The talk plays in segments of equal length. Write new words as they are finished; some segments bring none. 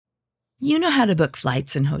You know how to book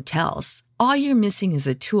flights and hotels. All you're missing is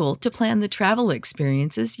a tool to plan the travel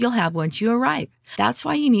experiences you'll have once you arrive. That's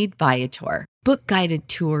why you need Viator. Book guided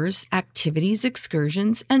tours, activities,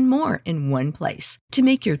 excursions, and more in one place to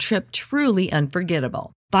make your trip truly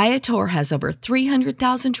unforgettable. Viator has over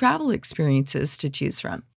 300,000 travel experiences to choose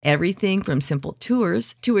from. Everything from simple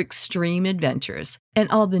tours to extreme adventures and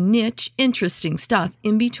all the niche, interesting stuff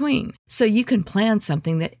in between. So you can plan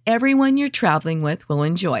something that everyone you're traveling with will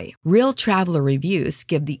enjoy. Real traveler reviews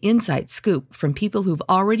give the inside scoop from people who've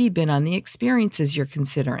already been on the experiences you're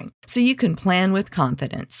considering. So you can plan with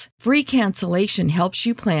confidence. Free cancellation helps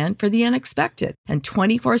you plan for the unexpected. And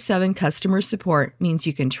 24/7 customer support means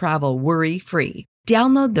you can travel worry-free.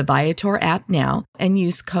 Download the Viator app now and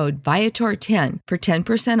use code Viator10 for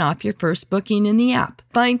 10% off your first booking in the app.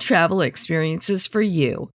 Find travel experiences for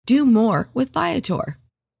you. Do more with Viator.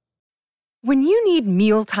 When you need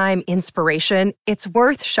mealtime inspiration, it's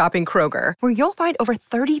worth shopping Kroger, where you'll find over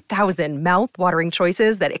 30,000 mouth-watering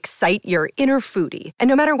choices that excite your inner foodie. And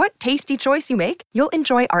no matter what tasty choice you make, you'll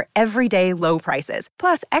enjoy our everyday low prices,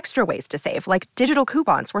 plus extra ways to save, like digital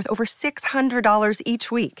coupons worth over $600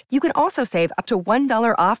 each week. You can also save up to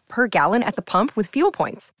 $1 off per gallon at the pump with fuel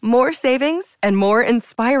points. More savings and more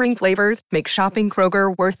inspiring flavors make shopping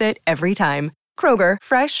Kroger worth it every time. Kroger,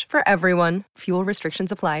 fresh for everyone. Fuel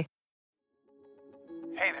restrictions apply.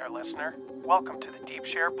 Hey there, listener. Welcome to the Deep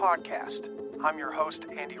Share Podcast. I'm your host,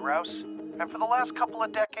 Andy Rouse, and for the last couple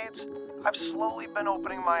of decades, I've slowly been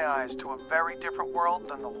opening my eyes to a very different world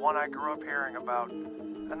than the one I grew up hearing about.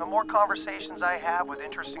 And the more conversations I have with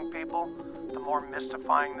interesting people, the more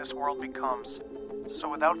mystifying this world becomes.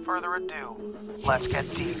 So without further ado, let's get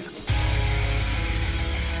deep.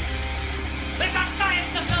 We've got science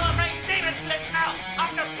to celebrate! Demons bliss now!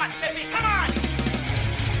 After what, baby? Come on!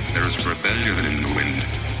 There is rebellion in the wind.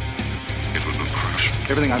 It will be crushed.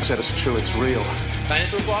 Everything I've said is true. It's real.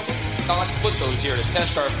 Dinosaur fossils? God put those here to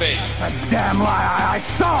test our faith. A damn lie. I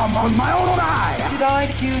saw them with my own eye. Did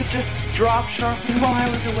IQs just drop sharply while I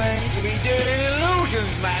was away? We did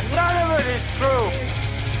illusions, man. None of it is true.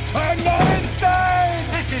 I'm not insane.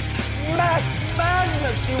 This is mass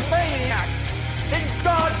madness, you maniac. In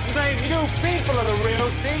God's name, you people are the real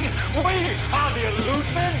thing. We are the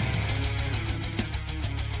illusion.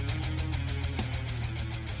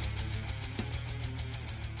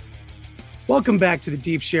 Welcome back to the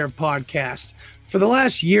Deep Share Podcast. For the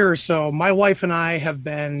last year or so, my wife and I have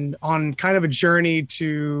been on kind of a journey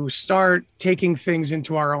to start taking things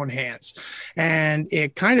into our own hands. And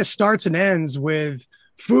it kind of starts and ends with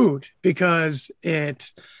food, because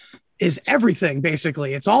it is everything,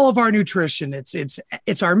 basically. It's all of our nutrition.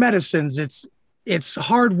 It's our medicines. It's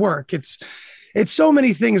hard work. It's so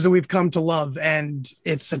many things that we've come to love, and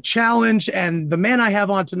it's a challenge. And the man I have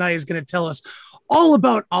on tonight is going to tell us all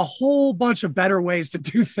about a whole bunch of better ways to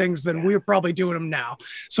do things than we're probably doing them now.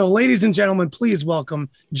 So ladies and gentlemen, please welcome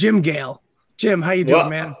Jim Gale. Jim, how you doing,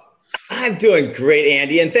 man? I'm doing great,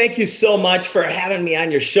 Andy. And thank you so much for having me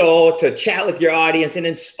on your show to chat with your audience and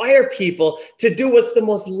inspire people to do what's the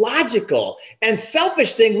most logical and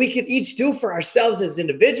selfish thing we can each do for ourselves as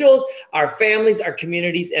individuals, our families, our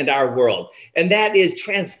communities, and our world. And that is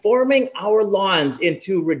transforming our lawns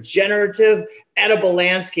into regenerative, edible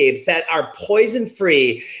landscapes that are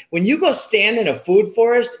poison-free. When you go stand in a food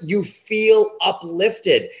forest, you feel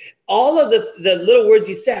uplifted. All of the little words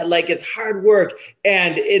you said, like it's hard work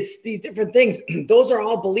and it's these different things, those are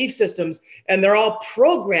all belief systems, and they're all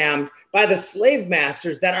programmed by the slave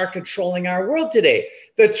masters that are controlling our world today.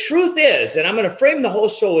 The truth is, and I'm going to frame the whole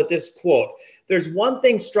show with this quote, there's one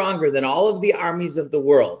thing stronger than all of the armies of the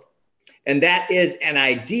world, and that is an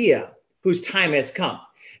idea whose time has come.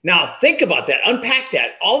 Now, think about that. Unpack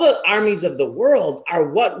that. All the armies of the world are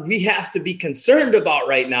what we have to be concerned about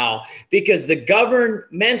right now, because the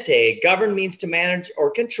governmente, govern means to manage or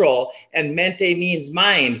control, and mente means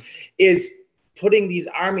mind, is putting these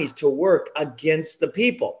armies to work against the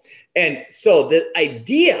people. And so the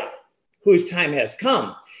idea whose time has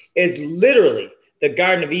come is literally the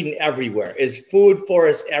Garden of Eden everywhere, is food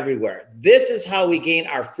forests everywhere. This is how we gain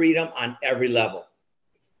our freedom on every level.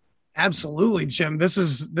 Absolutely, Jim. This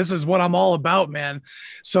is what I'm all about, man.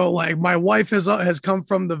 So like my wife has come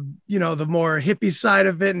from the more hippie side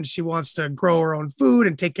of it, and she wants to grow her own food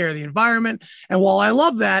and take care of the environment. And while I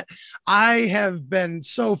love that, I have been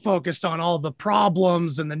so focused on all the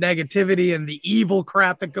problems and the negativity and the evil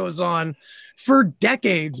crap that goes on for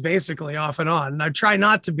decades, basically, off and on. And I try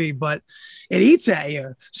not to be, but it eats at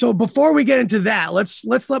you. So before we get into that, let's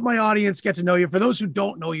let my audience get to know you. For those who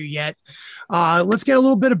don't know you yet, let's get a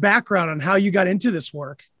little bit of background on how you got into this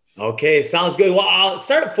work. Okay, sounds good. Well, I'll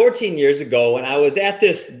start 14 years ago when I was at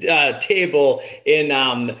this table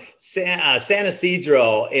in San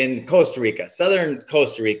Isidro in Costa Rica, southern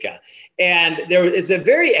Costa Rica. And there is a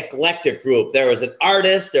very eclectic group. There was an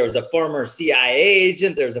artist, there was a former CIA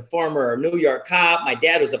agent, there was a former New York cop. My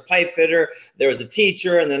dad was a pipe fitter, there was a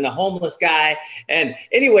teacher, and then a homeless guy. And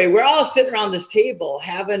anyway, we're all sitting around this table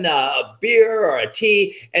having a beer or a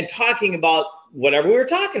tea and talking about whatever we were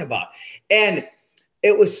talking about. And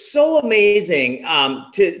it was so amazing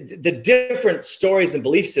to the different stories and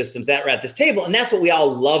belief systems that were at this table. And that's what we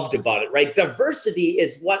all loved about it, right? Diversity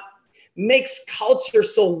is what makes culture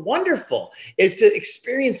so wonderful, is to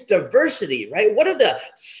experience diversity, right? What do the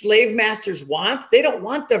slave masters want? They don't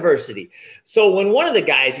want diversity. So when one of the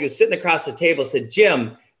guys, he was sitting across the table, said,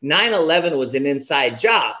 Jim, 9/11 was an inside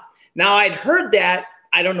job. Now I'd heard that,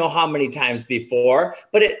 I don't know how many times before,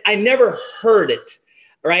 but I never heard it.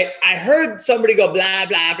 Right. I heard somebody go blah,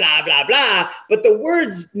 blah, blah, blah, blah, but the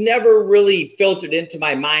words never really filtered into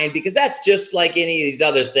my mind, because that's just like any of these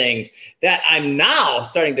other things that I'm now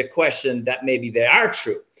starting to question that maybe they are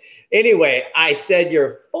true. Anyway, I said,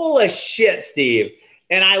 you're full of shit, Steve.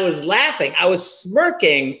 And I was laughing. I was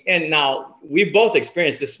smirking. And now we've both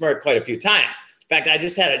experienced this smirk quite a few times. In fact, I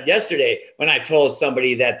just had it yesterday when I told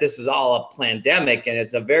somebody that this is all a pandemic and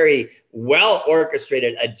it's a very well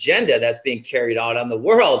orchestrated agenda that's being carried out on the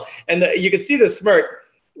world. And you can see the smirk,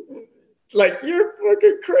 like, you're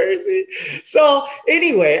fucking crazy. So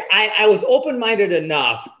anyway, I was open-minded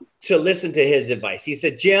enough to listen to his advice. He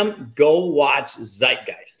said, Jim, go watch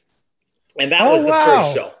Zeitgeist. And that was the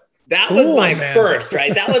first show. That was my first,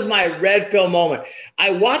 right? That was my red pill moment.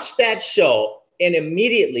 I watched that show, and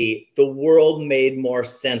immediately the world made more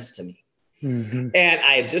sense to me. Mm-hmm. And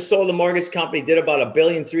I had just sold the mortgage company, did about $1.3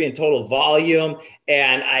 billion in total volume.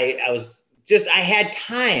 And I had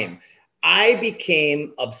time. I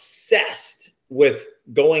became obsessed with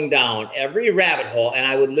going down every rabbit hole. And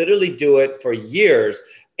I would literally do it for years,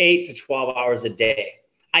 8 to 12 hours a day.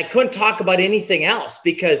 I couldn't talk about anything else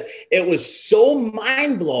because it was so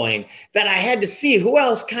mind blowing that I had to see who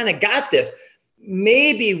else kind of got this.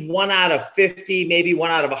 Maybe 1 out of 50, maybe 1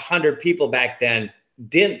 out of 100 people back then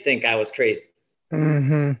didn't think I was crazy.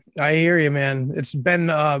 Mm-hmm. I hear you, man. It's been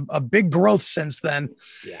a big growth since then.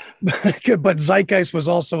 Yeah. But Zeitgeist was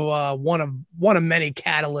also one of many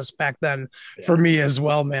catalysts back then for me as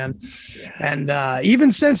well, man. Yeah. And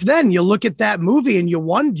even since then, you look at that movie and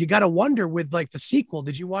you got to wonder with like the sequel.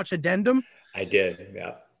 Did you watch Addendum? I did.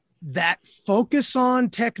 Yeah. That focus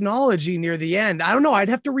on technology near the end. I don't know. I'd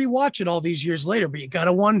have to rewatch it all these years later, but you got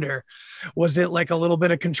to wonder, was it like a little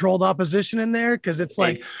bit of controlled opposition in there? Cause it's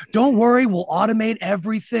like, don't worry, we'll automate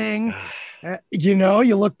everything.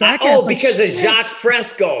 You look back at because of Jacques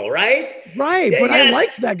Fresco, right? Right. But yes. I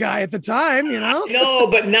liked that guy at the time,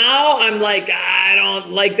 No, but now I'm like, I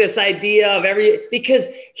don't like this idea of because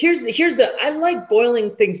here's I like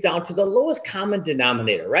boiling things down to the lowest common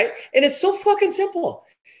denominator, right? And it's so fucking simple.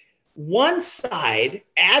 One side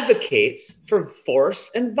advocates for force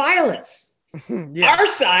and violence. Yeah. Our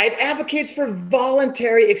side advocates for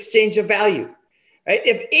voluntary exchange of value, right?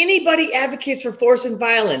 If anybody advocates for force and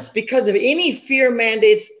violence because of any fear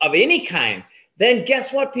mandates of any kind, then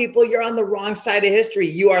guess what, people? You're on the wrong side of history.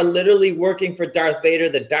 You are literally working for Darth Vader,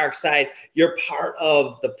 the dark side. You're part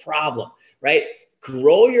of the problem, right?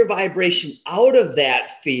 Grow your vibration out of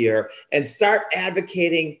that fear and start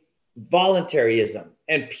advocating voluntarism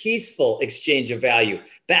and peaceful exchange of value.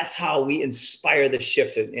 That's how we inspire the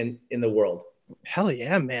shift in the world. Hell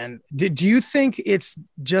yeah, man. Do you think it's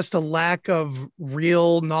just a lack of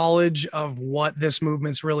real knowledge of what this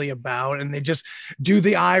movement's really about? And they just do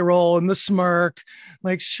the eye roll and the smirk,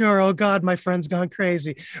 like, sure, oh God, my friend's gone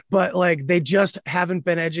crazy. But like, they just haven't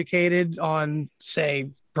been educated on, say,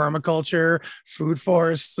 permaculture, food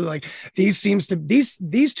forests. Like these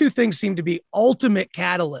two things seem to be ultimate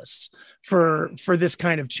catalysts for this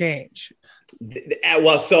kind of change.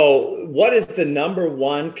 Well, so what is the number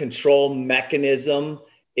one control mechanism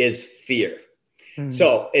is fear.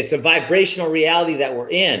 So it's a vibrational reality that we're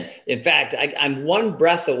in. In fact, I'm one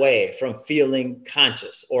breath away from feeling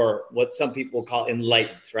conscious, or what some people call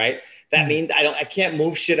enlightened, right? That means I can't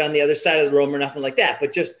move shit on the other side of the room or nothing like that,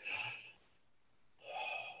 but just,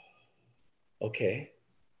 okay,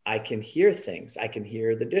 I can hear things. I can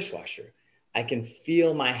hear the dishwasher. I can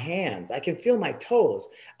feel my hands. I can feel my toes.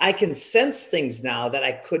 I can sense things now that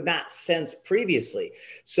I could not sense previously.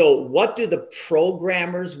 So what do the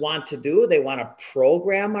programmers want to do? They want to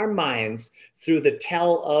program our minds through the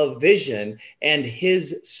tell of vision and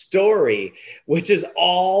his story, which is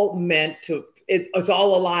all meant to It's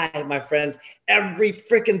all a lie, my friends. Every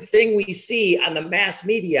freaking thing we see on the mass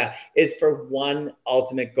media is for one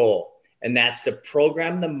ultimate goal, and that's to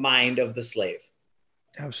program the mind of the slave.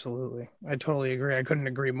 Absolutely. I totally agree. I couldn't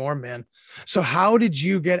agree more, man. So how did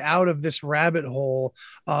you get out of this rabbit hole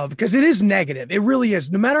of, because it is negative. It really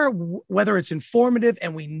is. No matter whether it's informative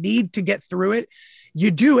and we need to get through it,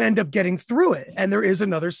 you do end up getting through it. And there is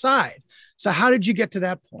another side. So how did you get to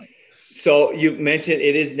that point? So you mentioned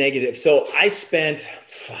it is negative. So I spent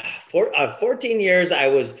 14 years. I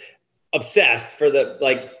was obsessed for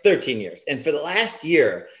 13 years. And for the last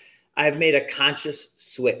year, I've made a conscious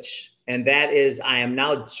switch. And that is, I am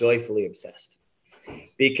now joyfully obsessed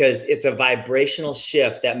because it's a vibrational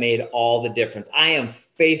shift that made all the difference. I am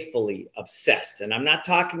faithfully obsessed. And I'm not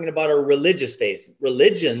talking about a religious faith.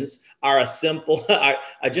 Religions are a simple,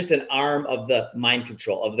 are just an arm of the mind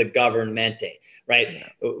control, of the governmente, right?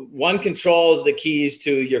 Yeah. One controls the keys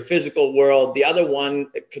to your physical world. The other one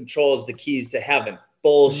controls the keys to heaven.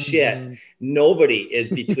 Bullshit. Mm-hmm. Nobody is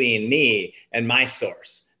between me and my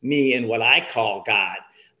source, me and what I call God.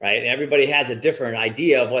 Right? Everybody has a different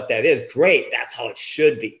idea of what that is. Great. That's how it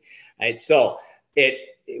should be. Right? So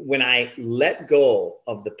when I let go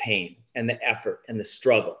of the pain and the effort and the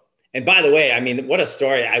struggle, and by the way, I mean, what a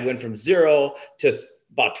story. I went from zero to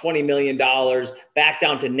about $20 million, back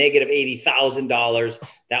down to negative $80,000.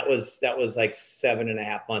 That was like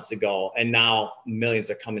 7.5 months ago. And now millions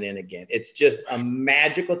are coming in again. It's just a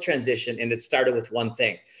magical transition. And it started with one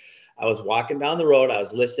thing. I was walking down the road. I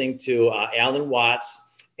was listening to Alan Watts.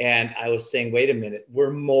 And I was saying, wait a minute, we're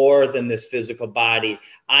more than this physical body.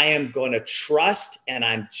 I am going to trust, and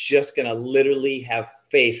I'm just going to literally have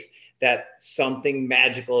faith that something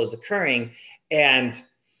magical is occurring. And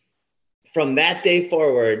from that day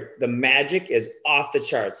forward, the magic is off the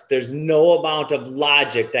charts. There's no amount of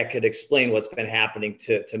logic that could explain what's been happening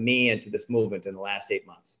to me and to this movement in the last 8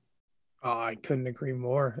 months. Oh, I couldn't agree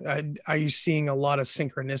more. Are you seeing a lot of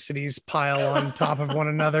synchronicities pile on top of one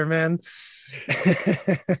another, man?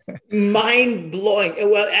 Mind blowing.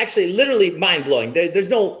 Well, actually, literally mind blowing. There's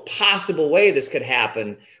no possible way this could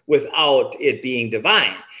happen without it being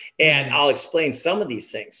divine. And I'll explain some of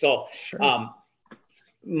these things. So, sure. I'm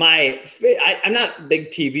not a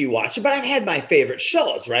big TV watcher, but I've had my favorite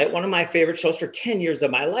shows, right? One of my favorite shows for 10 years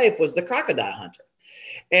of my life was The Crocodile Hunter.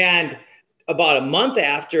 And about a month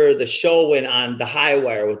after the show went on the high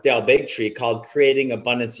wire with Del Bigtree called Creating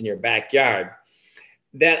Abundance in Your Backyard,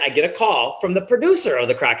 then I get a call from the producer of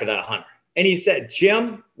The Crocodile Hunter. And he said,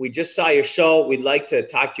 Jim, we just saw your show. We'd like to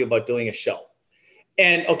talk to you about doing a show.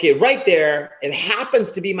 And okay, right there, it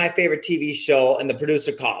happens to be my favorite TV show, and the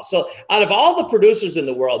producer calls. So out of all the producers in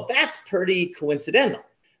the world, that's pretty coincidental,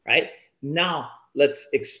 right? Now let's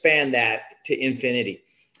expand that to infinity.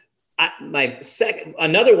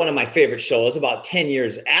 Another one of my favorite shows about 10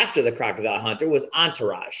 years after The Crocodile Hunter was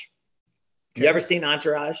Entourage. You ever seen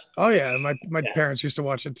Entourage? Oh yeah. My parents used to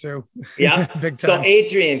watch it too. Yeah. Big time. So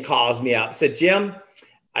Adrian calls me up, said, Jim,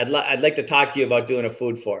 I'd like to talk to you about doing a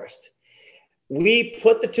food forest. We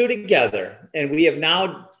put the two together, and we have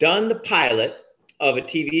now done the pilot of a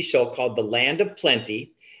TV show called The Land of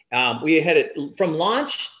Plenty. We had it from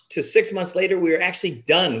launch to 6 months later. We were actually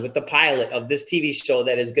done with the pilot of this TV show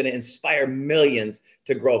that is going to inspire millions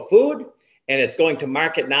to grow food. And it's going to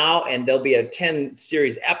market now. And there'll be a 10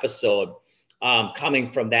 series episode coming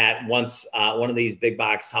from that once one of these big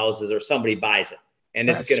box houses or somebody buys it. And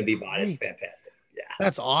it's going to be bought. It's fantastic. Yeah.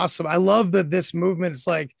 That's awesome. I love that this movement is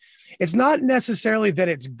like, it's not necessarily that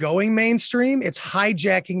it's going mainstream. It's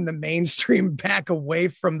hijacking the mainstream back away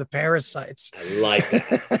from the parasites. I like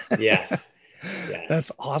that. Yes. Yes.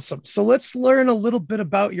 That's awesome. So let's learn a little bit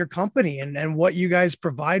about your company and what you guys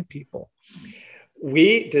provide people.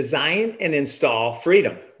 We design and install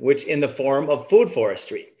freedom, which in the form of food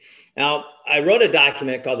forestry. Now, I wrote a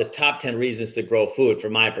document called The Top 10 Reasons to Grow Food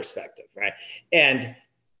from my perspective, right? And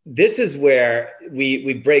this is where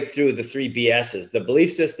we break through the 3 BSs, the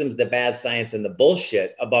belief systems, the bad science, and the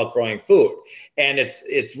bullshit about growing food. And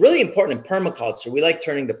it's really important in permaculture. We like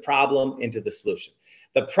turning the problem into the solution.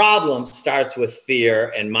 The problem starts with fear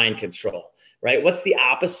and mind control, right? What's the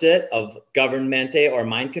opposite of governmente or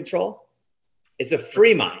mind control? It's a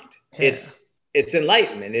free mind. Yeah. It's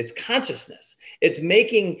enlightenment. It's consciousness. It's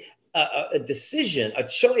making a decision, a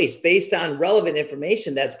choice based on relevant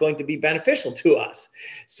information that's going to be beneficial to us.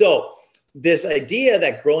 So this idea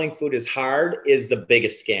that growing food is hard is the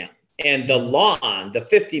biggest scam. And the lawn, the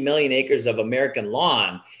 50 million acres of American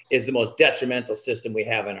lawn, is the most detrimental system we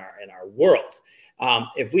have in our world.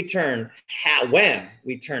 If we turn half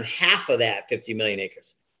of that 50 million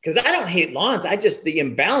acres Because I don't hate lawns. The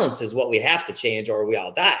imbalance is what we have to change or we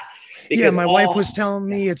all die. Because my wife was telling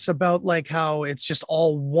me it's about like how it's just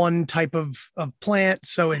all one type of plant.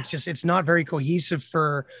 So it's not very cohesive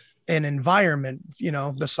for an environment,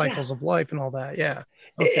 the cycles of life and all that. Yeah.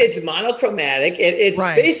 Okay. It's monochromatic. It's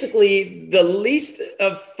basically the least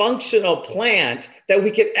functional plant that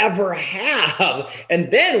we could ever have.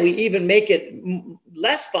 And then we even make it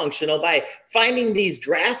less functional by finding these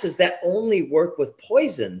grasses that only work with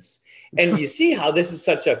poisons. And you see how this is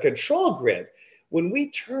such a control grid. When we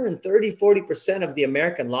turn 30-40% of the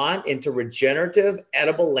American lawn into regenerative,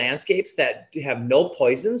 edible landscapes that have no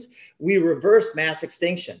poisons, we reverse mass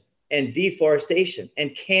extinction and deforestation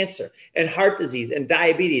and cancer and heart disease and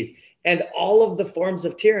diabetes and all of the forms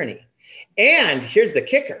of tyranny. And here's the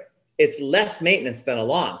kicker. It's less maintenance than a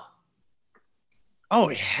lawn. Oh,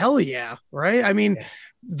 hell yeah. Right. I mean,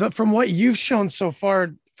 from what you've shown so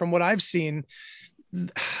far, from what I've seen.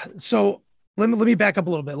 So let me back up a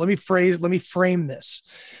little bit. Let me frame this.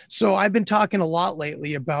 So I've been talking a lot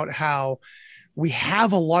lately about how we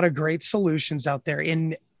have a lot of great solutions out there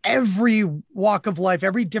in every walk of life,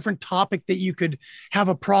 every different topic that you could have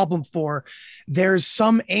a problem for. There's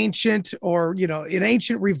some ancient or, an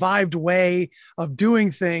ancient revived way of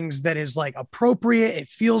doing things that is like appropriate. It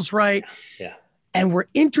feels right. Yeah. And we're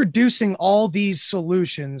introducing all these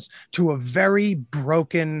solutions to a very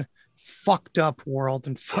broken, fucked up world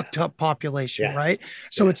and fucked up population. Right.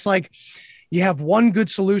 So it's like, you have one good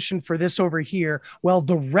solution for this over here. Well,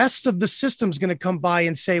 the rest of the system's going to come by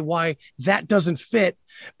and say why that doesn't fit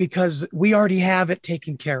because we already have it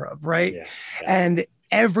taken care of. Right. Yeah. And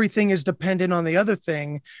everything is dependent on the other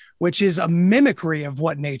thing, which is a mimicry of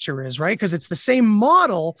what nature is. Right. Because it's the same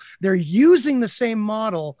model. They're using the same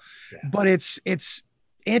model, but it's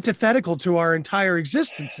antithetical to our entire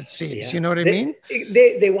existence, it seems. You know what I mean?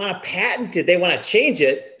 They want to patent it. They want to change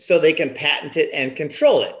it so they can patent it and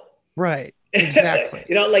control it. Right. Exactly.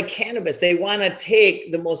 Like cannabis, they want to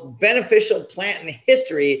take the most beneficial plant in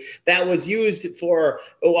history that was used for,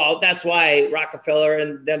 that's why Rockefeller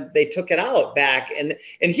and them, they took it out back. And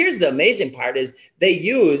here's the amazing part is they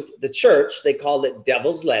used the church. They called it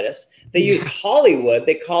devil's lettuce. They used Hollywood.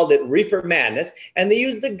 They called it reefer madness. And they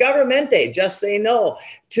used the governmente, just say no,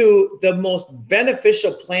 to the most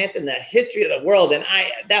beneficial plant in the history of the world. And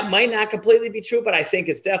that might not completely be true, but I think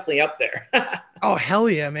it's definitely up there. Oh, hell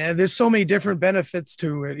yeah, man. There's so many different benefits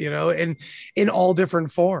to it, in all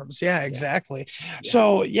different forms. Yeah, exactly. Yeah.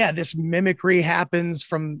 So this mimicry happens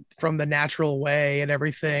from the natural way and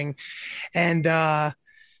everything. And,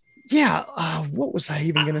 what was I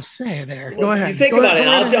even going to say there? Go ahead. You think about it, and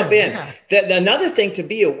I'll jump in. Yeah. Another thing to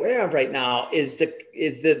be aware of right now is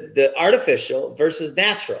the artificial versus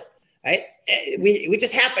natural, right? We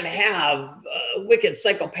just happen to have a wicked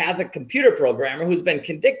psychopathic computer programmer who's been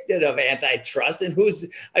convicted of antitrust and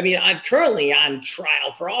I'm currently on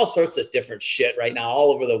trial for all sorts of different shit right now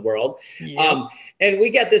all over the world. Yeah. And we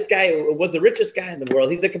got this guy who was the richest guy in the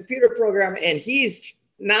world. He's a computer programmer and he's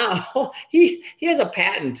now, he has a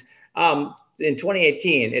patent in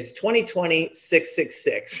 2018. It's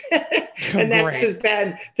 2020-666. And that's his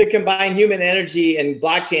patent to combine human energy and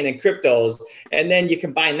blockchain and cryptos. And then you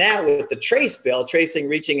combine that with the trace bill, tracing,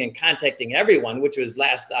 reaching, and contacting everyone, which was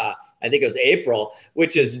last, I think it was April,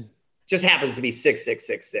 which just happens to be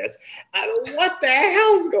 6666. What the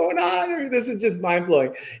hell's going on? I mean, this is just mind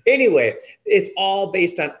blowing. Anyway, it's all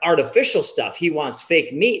based on artificial stuff. He wants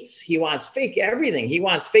fake meats. He wants fake everything. He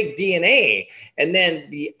wants fake DNA. And then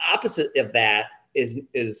the opposite of that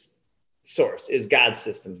is source, is God's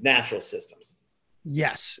systems, natural systems.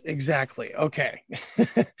 Yes, exactly. Okay.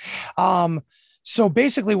 So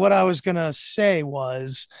basically what I was going to say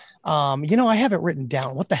was, I have it written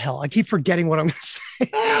down. What the hell? I keep forgetting what I'm going to say.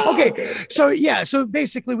 Okay. So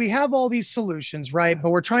basically we have all these solutions, right?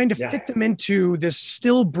 But we're trying to fit them into this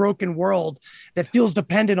still broken world that feels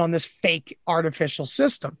dependent on this fake artificial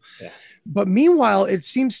system. Yeah. But meanwhile, it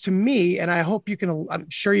seems to me, and I'm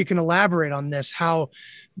sure you can elaborate on this, how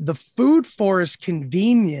the food forest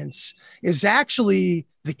convenience is actually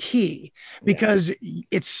the key, because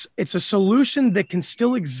it's a solution that can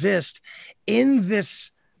still exist in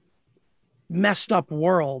this messed up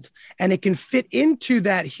world, and it can fit into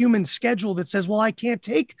that human schedule that says, well, I can't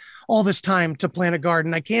take all this time to plant a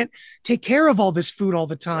garden. I can't take care of all this food all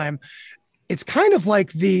the time. It's kind of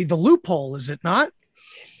like the loophole, is it not?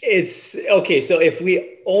 It's okay. So if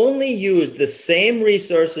we only use the same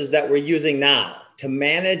resources that we're using now to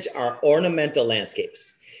manage our ornamental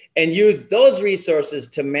landscapes and use those resources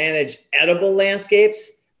to manage edible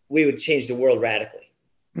landscapes, we would change the world radically.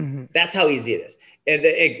 Mm-hmm. That's how easy it is. And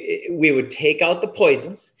we would take out the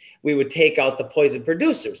poisons. we would take out the poison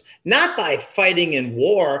producers, not by fighting in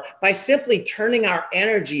war, by simply turning our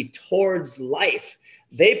energy towards life.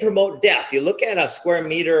 They promote death. You look at a square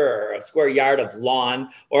meter or a square yard of lawn,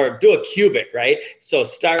 or do a cubic, right? So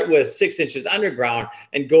start with 6 inches underground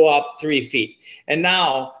and go up 3 feet. And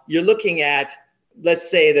now you're looking at,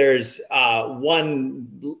 let's say there's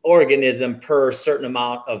one organism per certain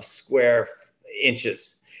amount of square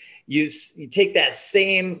inches. You take that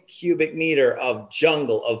same cubic meter of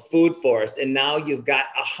jungle, of food forest, and now you've got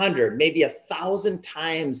 100, maybe 1,000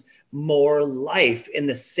 times more life in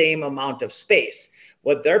the same amount of space.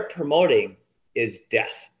 What they're promoting is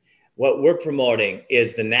death. What we're promoting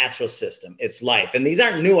is the natural system. It's life. And these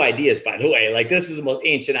aren't new ideas, by the way. Like, this is the most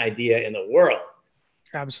ancient idea in the world.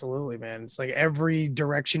 Absolutely, man. It's like every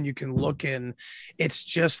direction you can look in. It's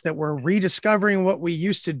just that we're rediscovering what we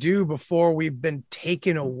used to do before we've been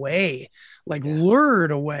taken away, like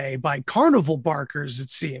lured away by carnival barkers, it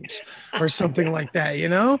seems, or something like that, you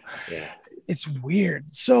know? Yeah. It's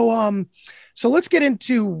weird. So let's get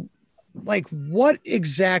into, like, what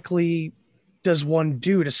exactly does one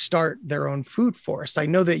do to start their own food forest? I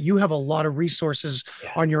know that you have a lot of resources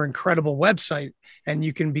on your incredible website, and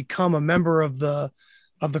you can become a member of the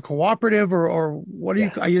cooperative, or what do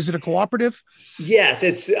you, is it a cooperative? Yes,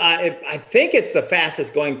 it's, I think it's the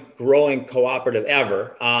fastest growing cooperative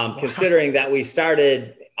ever, considering that we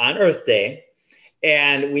started on Earth Day,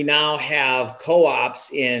 and we now have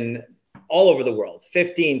co-ops in all over the world,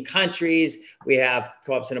 15 countries. We have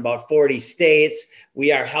co-ops in about 40 states.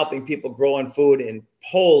 We are helping people growing food in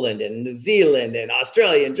Poland and New Zealand and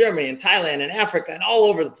Australia and Germany and Thailand and Africa and all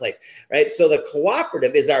over the place, right? So the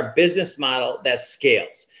cooperative is our business model that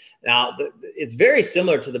scales. Now, it's very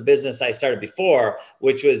similar to the business I started before,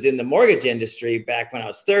 which was in the mortgage industry back when I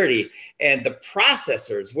was 30. And the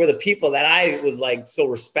processors were the people that I was like so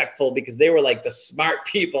respectful, because they were like the smart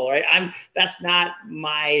people, right? That's not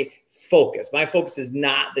my focus. My focus is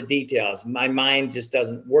not the details. My mind just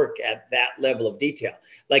doesn't work at that level of detail.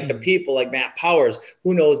 Like the people like Matt Powers,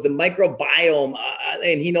 who knows the microbiome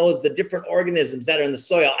and he knows the different organisms that are in the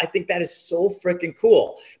soil. I think that is so freaking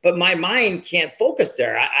cool. But my mind can't focus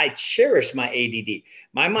there. I cherish my ADD.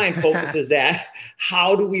 My mind focuses at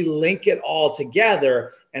how do we link it all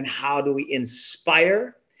together, and how do we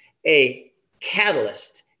inspire a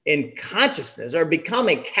catalyst in consciousness, or become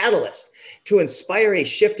a catalyst to inspire a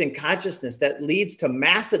shift in consciousness that leads to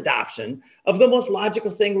mass adoption of the most logical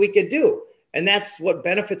thing we could do. And that's what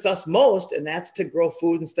benefits us most. And that's to grow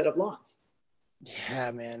food instead of lawns. Yeah,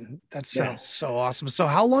 man, that sounds so awesome. So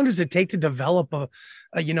how long does it take to develop a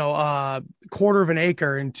quarter of an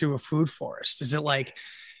acre into a food forest? Is it like,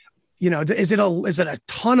 is it a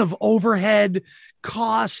ton of overhead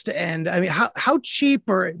cost? And I mean, how cheap,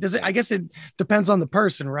 or does it, I guess it depends on the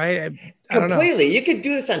person, right? I don't know. Completely. You could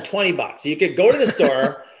do this on $20. You could go to the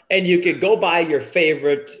store and you could go buy your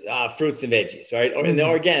favorite fruits and veggies, right? Or in the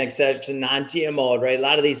organic section, non-GMO, right? A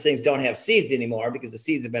lot of these things don't have seeds anymore because the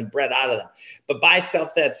seeds have been bred out of them. But buy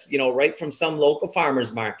stuff that's, right from some local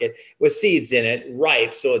farmer's market with seeds in it,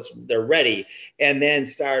 ripe, so they're ready. And then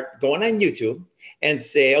start going on YouTube and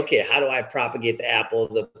say, okay, how do I propagate the apple,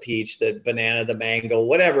 the peach, the banana, the mango,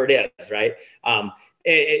 whatever it is, right?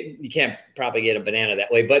 You can't propagate a banana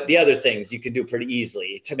that way, but the other things you can do pretty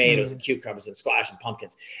easily, tomatoes and cucumbers and squash and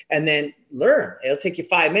pumpkins, and then learn. It'll take you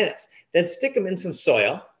 5 minutes. Then stick them in some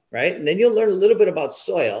soil, right? And then you'll learn a little bit about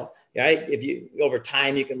soil, right? Over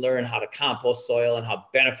time, you can learn how to compost soil and how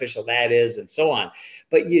beneficial that is and so on.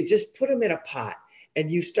 But you just put them in a pot. And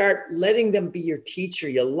you start letting them be your teacher.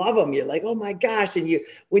 You love them. You're like, oh my gosh. And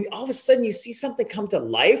when all of a sudden you see something come to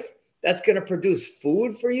life that's going to produce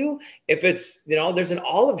food for you. If it's, there's an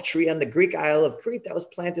olive tree on the Greek Isle of Crete that was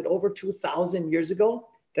planted over 2,000 years ago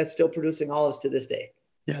that's still producing olives to this day.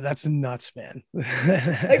 Yeah, that's nuts, man.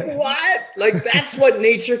 Like what? Like that's what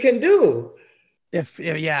nature can do.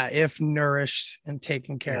 If nourished and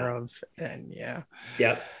taken care of. And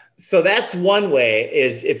Yep. So that's one way,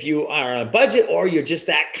 is if you are on a budget or you're just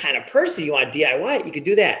that kind of person, you want to DIY it, you could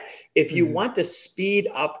do that. If you want to speed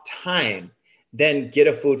up time, then get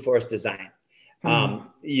a food forest design.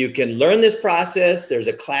 You can learn this process. There's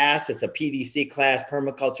a class. It's a PDC class,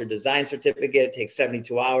 permaculture design certificate. It takes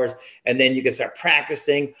 72 hours. And then you can start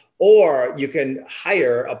practicing, or you can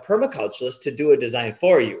hire a permaculturist to do a design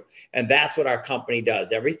for you. And that's what our company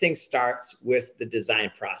does. Everything starts with the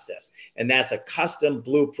design process. And that's a custom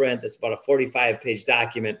blueprint. That's about a 45-page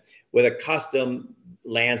document with a custom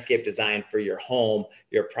landscape design for your home,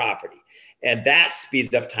 your property. And that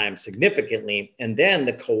speeds up time significantly. And then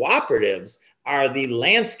the cooperatives are the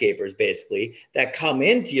landscapers, basically, that come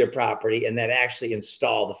into your property and that actually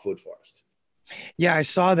install the food forest. Yeah, I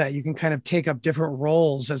saw that. You can kind of take up different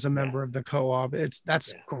roles as a Yeah. member of the co-op.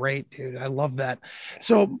 That's Yeah. great, dude. I love that.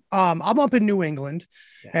 So I'm up in New England,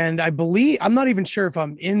 Yeah. and I believe I'm not even sure if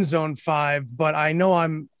I'm in zone 5, but I know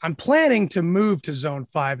I'm planning to move to zone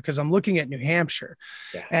 5 because I'm looking at New Hampshire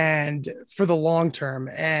Yeah. and for the long term.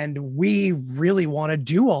 And we really want to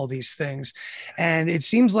do all these things. And it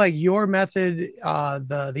seems like your method,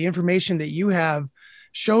 the information that you have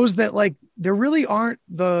shows that like there really aren't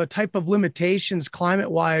the type of limitations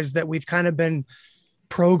climate wise that we've kind of been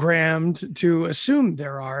programmed to assume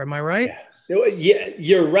there are. Am I right? Yeah. Yeah,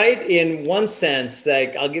 you're right in one sense.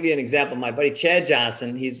 Like, I'll give you an example. My buddy Chad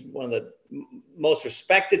Johnson, he's one of the most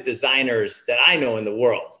respected designers that I know in the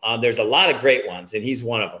world. There's a lot of great ones, and he's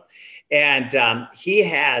one of them. And he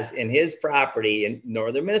has in his property in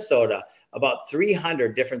northern Minnesota about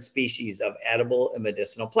 300 different species of edible and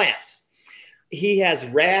medicinal plants. He has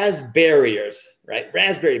raspberries, right?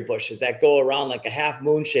 Raspberry bushes that go around like a half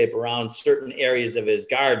moon shape around certain areas of his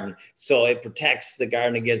garden. So it protects the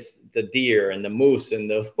garden against the deer and the moose and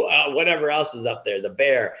the whatever else is up there, the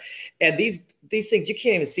bear. And these things, you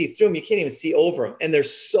can't even see through them. You can't even see over them. And they're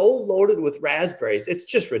so loaded with raspberries. It's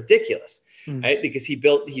just ridiculous, right? Because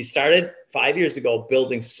he started 5 years ago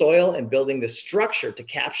building soil and building the structure to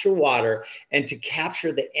capture water and to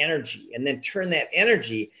capture the energy and then turn that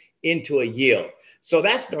energy into a yield. So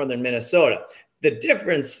that's northern Minnesota. The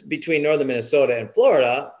difference between northern Minnesota and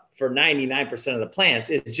Florida for 99% of the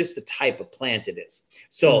plants is just the type of plant it is.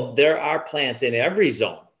 So there are plants in every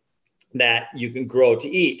zone that you can grow to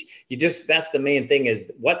eat. That's the main thing,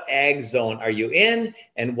 is what ag zone are you in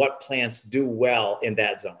and what plants do well in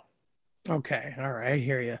that zone. Okay. All right. I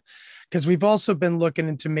hear you. Because we've also been looking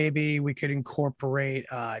into maybe we could incorporate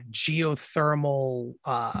geothermal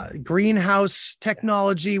greenhouse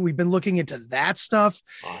technology. We've been looking into that stuff.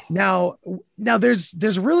 Awesome. Now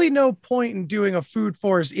there's really no point in doing a food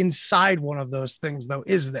forest inside one of those things, though,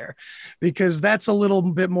 is there? Because that's a little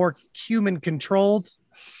bit more human controlled.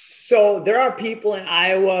 So there are people in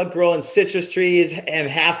Iowa growing citrus trees and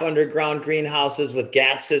half underground greenhouses with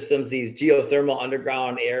GAT systems, these geothermal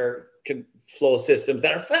underground air flow systems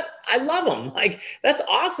that are fun. I love them. Like, that's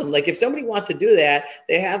awesome. Like, if somebody wants to do that,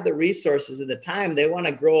 they have the resources and the time. They want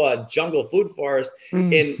to grow a jungle food forest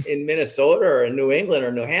in Minnesota or in New England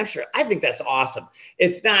or New Hampshire. I think that's awesome.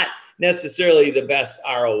 It's not necessarily the best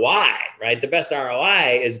ROI, right? The best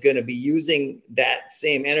ROI is going to be using that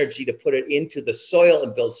same energy to put it into the soil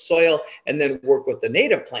and build soil and then work with the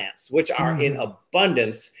native plants, which are in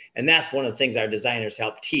abundance. And that's one of the things our designers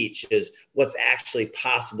help teach, is what's actually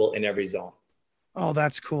possible in every zone. Oh,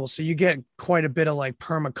 that's cool. So you get quite a bit of like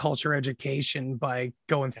permaculture education by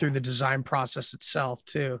going through the design process itself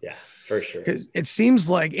too. Yeah, for sure. Because it seems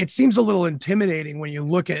a little intimidating when you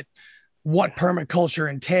look at what permaculture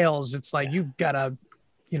entails. It's like you've got to,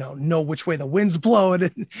 know which way the wind's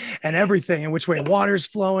blowing and everything, and which way water's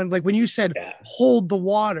flowing. Like when you said hold the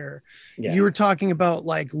water, you were talking about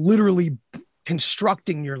like literally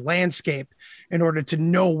constructing your landscape in order to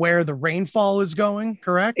know where the rainfall is going,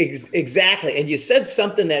 correct? Exactly. And you said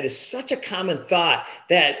something that is such a common thought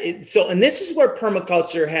and this is where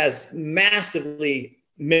permaculture has massively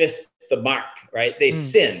missed the mark, right? They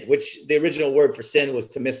sinned, which the original word for sin was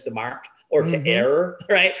to miss the mark or to error,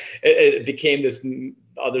 right? It became this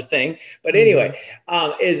other thing. But anyway,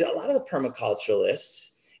 is a lot of the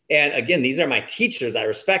permaculturalists, and again, these are my teachers, I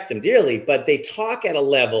respect them dearly, but they talk at a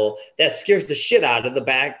level that scares the shit out of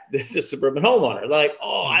the suburban homeowner. They're like,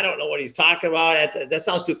 oh, I don't know what he's talking about. That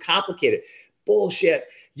sounds too complicated. Bullshit.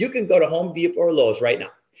 You can go to Home Depot or Lowe's right now.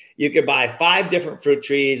 You could buy 5 different fruit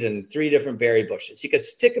trees and 3 different berry bushes. You could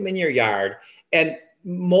stick them in your yard, and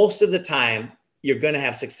most of the time you're going to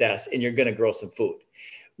have success and you're going to grow some food.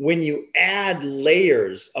 When you add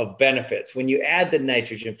layers of benefits, when you add the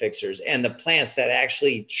nitrogen fixers and the plants that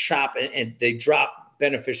actually chop and they drop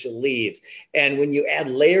beneficial leaves, and when you add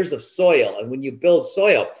layers of soil and when you build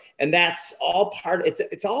soil, and that's all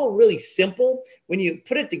it's all really simple. When you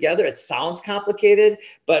put it together, it sounds complicated,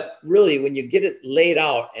 but really when you get it laid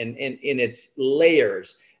out and in its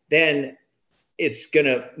layers, then it's going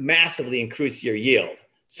to massively increase your yield.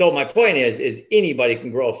 So my point is anybody can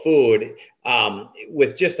grow food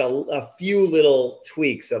with just a few little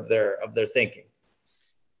tweaks of their thinking.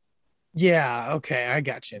 Yeah. Okay. I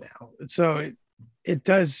got you now. So it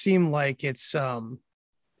does seem like it's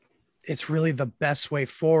it's really the best way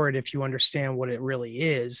forward if you understand what it really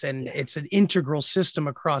is. And it's an integral system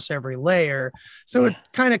across every layer. So it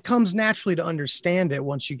kind of comes naturally to understand it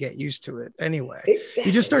once you get used to it. Anyway,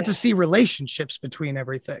 you just start to see relationships between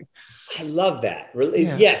everything. I love that.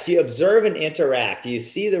 Yes, you observe and interact. You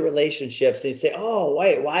see the relationships and you say, oh,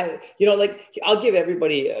 wait, why? Like I'll give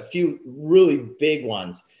everybody a few really big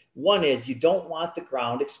ones. One is you don't want the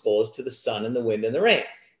ground exposed to the sun and the wind and the rain.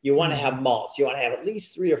 You want to have mulch. You want to have at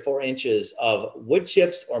least 3 or 4 inches of wood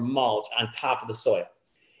chips or mulch on top of the soil.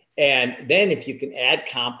 And then if you can add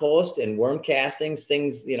compost and worm castings,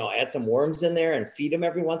 things, add some worms in there and feed them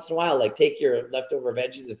every once in a while, like take your leftover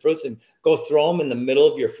veggies and fruits and go throw them in the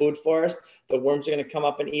middle of your food forest. The worms are going to come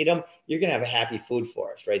up and eat them. You're going to have a happy food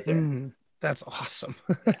forest right there. That's awesome.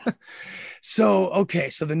 So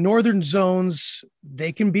the northern zones,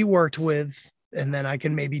 they can be worked with. And then I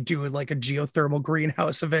can maybe do like a geothermal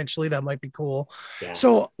greenhouse eventually. That might be cool. Yeah.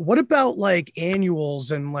 So what about like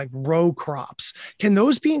annuals and like row crops? Can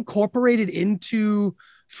those be incorporated into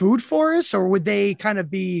food forests, or would they kind of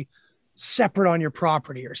be separate on your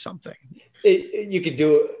property or something? You could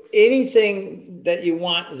do anything that you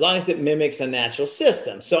want as long as it mimics a natural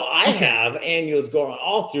system. So I have annuals going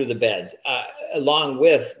all through the beds along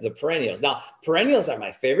with the perennials. Now, perennials are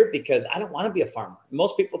my favorite because I don't want to be a farmer.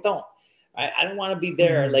 Most people don't. I don't want to be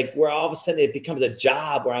there like where all of a sudden it becomes a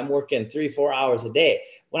job where I'm working 3-4 hours a day.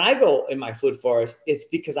 When I go in my food forest, it's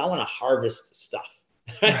because I want to harvest stuff.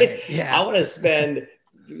 Right? Yeah. I want to spend,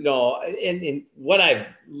 in what I've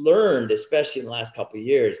learned, especially in the last couple of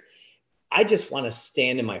years, I just want to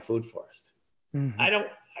stand in my food forest.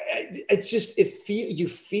 It's just, you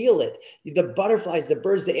feel it. The butterflies, the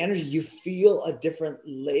birds, the energy, you feel a different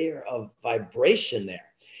layer of vibration there.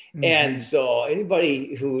 And so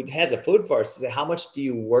anybody who has a food forest say, how much do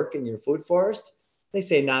you work in your food forest? They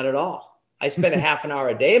say, not at all. I spend a half an hour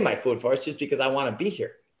a day in my food forest just because I want to be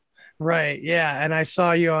here. Right. Yeah. And I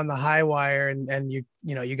saw you on the high wire and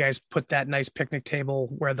you guys put that nice picnic table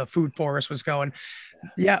where the food forest was going.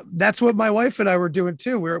 Yeah. That's what my wife and I were doing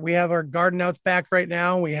too. We have our garden out back right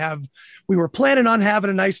now. We were planning on having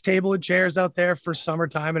a nice table and chairs out there for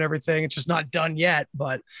summertime and everything. It's just not done yet,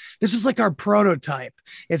 but this is like our prototype.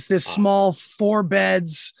 It's this small 4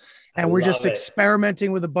 beds and we're just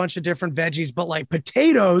experimenting with a bunch of different veggies, but like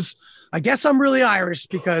potatoes, I guess I'm really Irish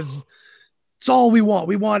because it's all we want.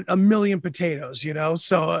 We want a million potatoes,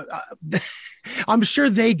 so I'm sure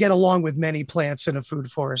they get along with many plants in a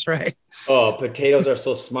food forest, right? Oh, potatoes are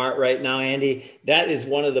so smart right now, Andy. That is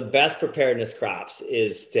one of the best preparedness crops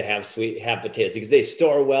is to have potatoes because they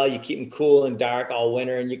store well. You keep them cool and dark all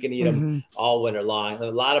winter and you can eat them all winter long.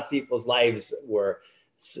 A lot of people's lives were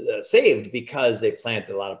saved because they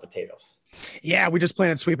planted a lot of potatoes. Yeah, we just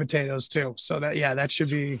planted sweet potatoes too. So that should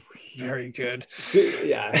be very good. Sweet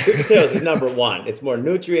potatoes is number 1. It's more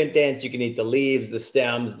nutrient dense. You can eat the leaves, the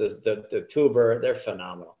stems, the tuber. They're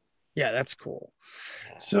phenomenal. Yeah, that's cool.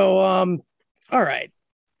 So, all right.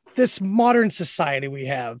 This modern society we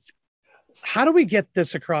have, how do we get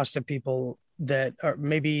this across to people that are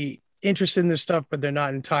maybe interested in this stuff, but they're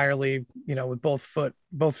not entirely, with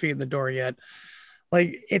both feet in the door yet?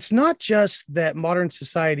 Like, it's not just that modern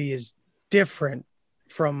society is different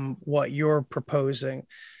from what you're proposing.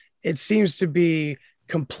 It seems to be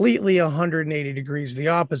completely 180 degrees the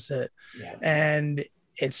opposite. Yeah. And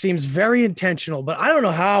it seems very intentional, but I don't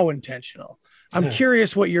know how intentional. I'm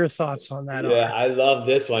curious what your thoughts on that are. Yeah, I love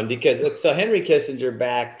this one because so Henry Kissinger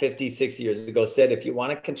back 50, 60 years ago said, if you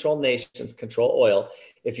want to control nations, control oil.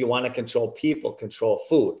 If you want to control people, control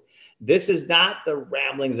food. This is not the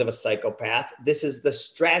ramblings of a psychopath. This is the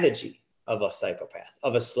strategy of a psychopath,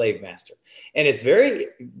 of a slave master. And it's very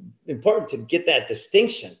important to get that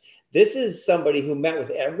distinction. This is somebody who met with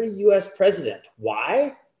every U.S. president.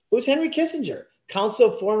 Why? Who's Henry Kissinger? Council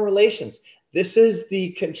of Foreign Relations. This is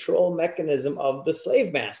the control mechanism of the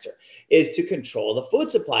slave master, is to control the food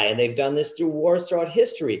supply. And they've done this through wars throughout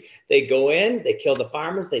history. They go in, they kill the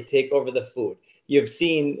farmers, they take over the food. You've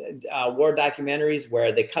seen war documentaries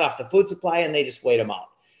where they cut off the food supply and they just wait them out.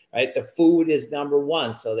 Right? The food is number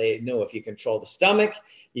 1. So they knew if you control the stomach,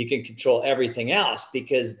 you can control everything else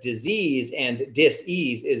because disease and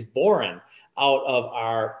dis-ease is born out of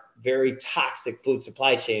our very toxic food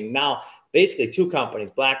supply chain. Now, basically 2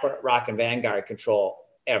 companies, BlackRock and Vanguard, control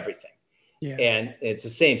everything. Yeah. And it's the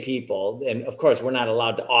same people. And of course, we're not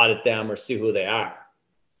allowed to audit them or see who they are.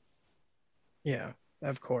 Yeah,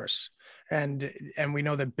 of course. And we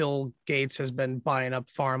know that Bill Gates has been buying up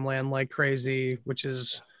farmland like crazy, which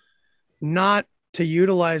is not to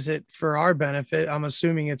utilize it for our benefit. I'm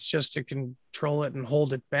assuming it's just to control it and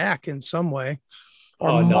hold it back in some way.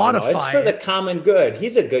 or modify no. It's for the common good.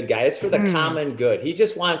 He's a good guy. It's for the common good. He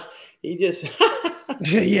just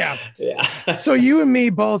yeah. So you and me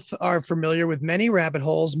both are familiar with many rabbit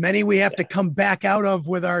holes. Many we have to come back out of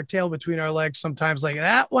with our tail between our legs sometimes. Like,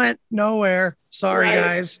 that went nowhere. Sorry,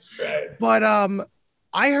 guys. Right. But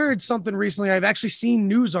I heard something recently. I've actually seen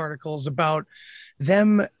news articles about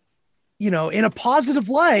them, in a positive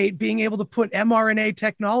light, being able to put mRNA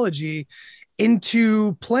technology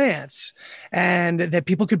into plants, and that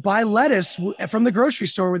people could buy lettuce from the grocery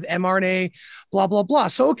store with mRNA, blah, blah, blah.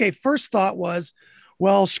 So, okay, first thought was,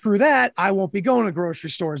 well, screw that. I won't be going to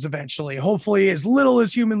grocery stores eventually, hopefully as little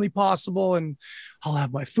as humanly possible. And I'll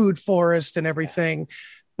have my food forest and everything.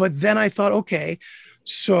 But then I thought, okay,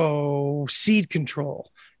 so seed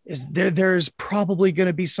control there's probably going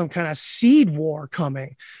to be some kind of seed war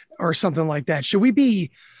coming or something like that. Should we be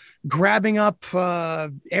grabbing up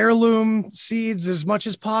heirloom seeds as much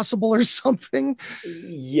as possible or something?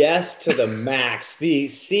 Yes, to the max. The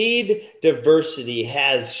seed diversity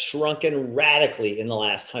has shrunken radically in the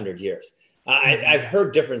last 100 years. I've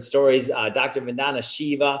heard different stories. Dr. Vandana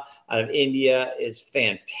Shiva out of India is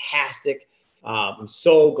fantastic. I'm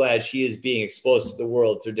so glad she is being exposed to the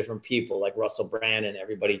world through different people like Russell Brand and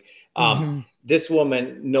everybody. This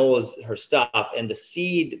woman knows her stuff, and the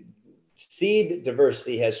seed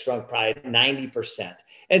diversity has shrunk probably 90%.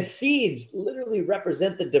 And seeds literally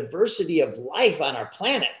represent the diversity of life on our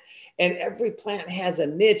planet. And every plant has a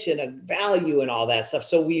niche and a value and all that stuff.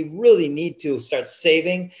 So we really need to start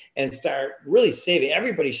saving and start really saving.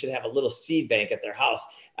 Everybody should have a little seed bank at their house.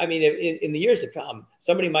 I mean, in the years to come,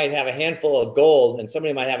 somebody might have a handful of gold and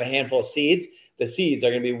somebody might have a handful of seeds. The seeds are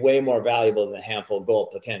going to be way more valuable than a handful of gold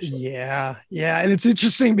potentially. Yeah. And it's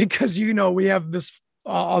interesting because, we have this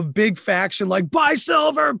a big faction like buy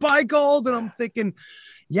silver, buy gold. And I'm thinking,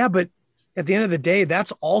 yeah, but at the end of the day,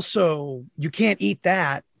 that's also, you can't eat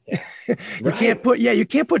that. You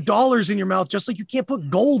can't put dollars in your mouth, just like you can't put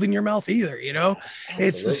gold in your mouth either.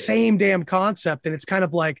 It's the same damn concept. And it's kind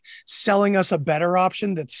of like selling us a better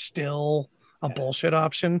option that's still a bullshit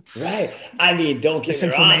option. Right. I mean, don't get me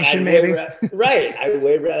wrong. Maybe. I would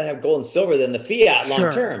way rather have gold and silver than the fiat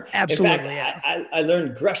long term. Absolutely. In fact, I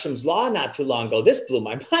learned Gresham's law not too long ago. This blew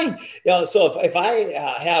my mind. So if I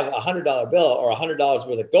have $100 bill or $100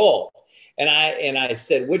 worth of gold, and I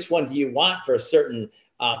said, which one do you want for a certain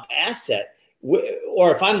asset,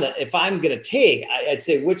 or if I'm going to take, I'd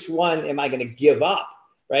say, which one am I going to give up?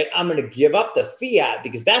 Right. I'm going to give up the fiat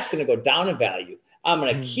because that's going to go down in value. I'm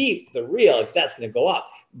going to keep the real because that's going to go up.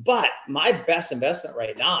 But my best investment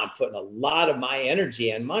right now, I'm putting a lot of my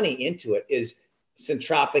energy and money into it, is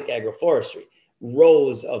syntropic agroforestry,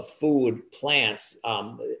 rows of food plants.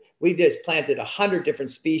 We just planted 100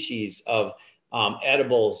 different species of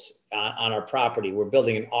edibles on our property. We're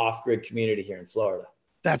building an off-grid community here in Florida.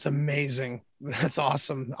 That's amazing. That's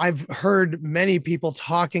awesome. I've heard many people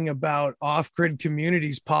talking about off-grid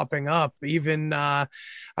communities popping up. Even I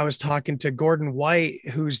was talking to Gordon White,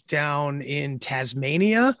 who's down in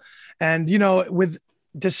Tasmania. And,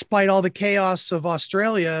 despite all the chaos of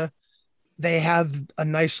Australia, they have a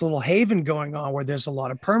nice little haven going on where there's a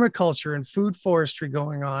lot of permaculture and food forestry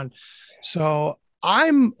going on. So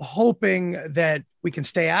I'm hoping that we can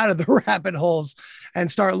stay out of the rabbit holes and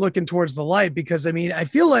start looking towards the light, because I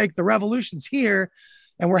feel like the revolution's here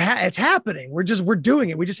and it's happening. We're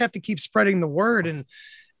doing it. We just have to keep spreading the word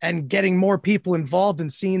and getting more people involved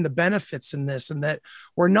and seeing the benefits in this, and that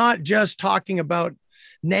we're not just talking about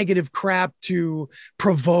negative crap to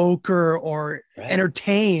provoke or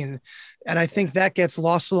entertain. And I think that gets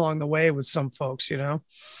lost along the way with some folks,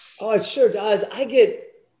 Oh, it sure does. I get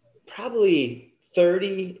probably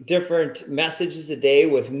 30 different messages a day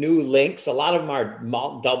with new links. A lot of them are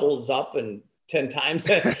doubles up and 10 times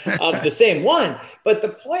of the same one. But the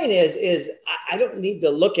point is I don't need to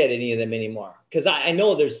look at any of them anymore, because I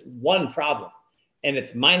know there's one problem, and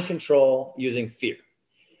it's mind control using fear.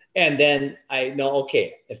 And then I know,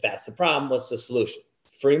 okay, if that's the problem, what's the solution?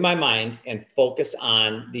 Free my mind and focus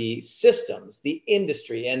on the systems, the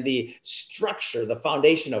industry, and the structure, the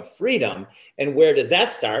foundation of freedom. And where does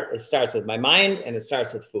that start? It starts with my mind, and it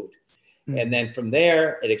starts with food. And then from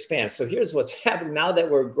there, it expands. So here's what's happening now that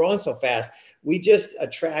we're growing so fast. We just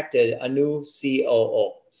attracted a new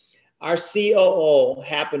COO. Our COO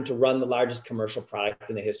happened to run the largest commercial product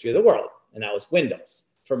in the history of the world, and that was Windows,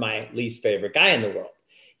 for my least favorite guy in the world.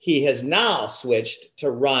 He has now switched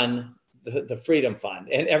to run the Freedom Fund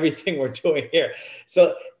and everything we're doing here.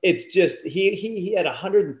 So it's just, he had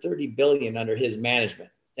 130 billion under his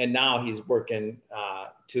management. And now he's working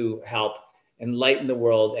to help enlighten the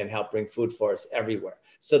world and help bring food for us everywhere.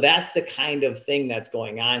 So that's the kind of thing that's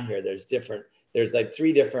going on here. There's different There's like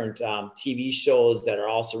 3 different TV shows that are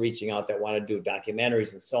also reaching out that want to do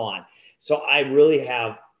documentaries and so on. So I really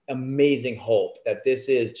have amazing hope that this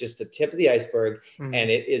is just the tip of the iceberg, and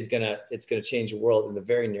it's gonna change the world in the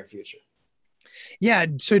very near future. Yeah.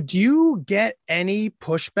 So do you get any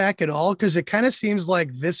pushback at all? Because it kind of seems like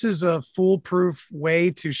this is a foolproof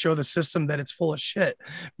way to show the system that it's full of shit.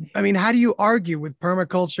 I mean, how do you argue with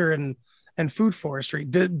permaculture and food forestry?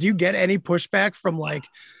 Do you get any pushback from like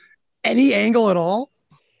any angle at all?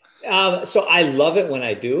 So I love it when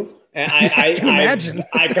I do. And I can imagine.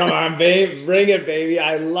 I come on, babe, bring it, baby.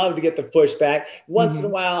 I love to get the pushback. Once in a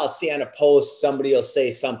while, I'll see on a post, somebody will say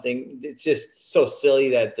something. It's just so silly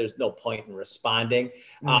that there's no point in responding.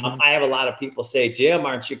 I have a lot of people say, Jim,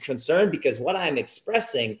 aren't you concerned? Because what I'm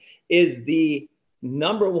expressing is the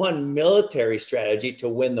 #1 military strategy to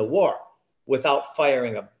win the war without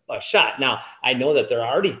firing a shot. Now, I know that there are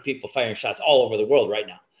already people firing shots all over the world right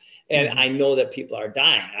now. And I know that people are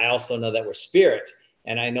dying. I also know that we're spirit.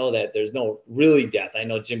 And I know that there's no really death. I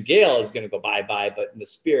know Jim Gale is going to go bye-bye, but the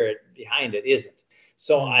spirit behind it isn't.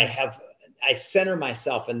 So I center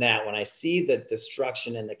myself in that. When I see the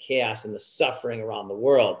destruction and the chaos and the suffering around the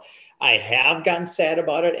world, I have gotten sad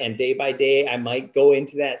about it. And day by day, I might go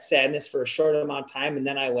into that sadness for a short amount of time. And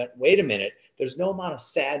then I went, wait a minute, there's no amount of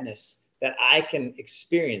sadness that I can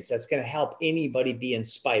experience that's going to help anybody be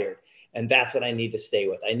inspired. And that's what I need to stay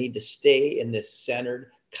with. I need to stay in this centered,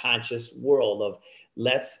 conscious world of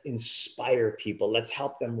let's inspire people. Let's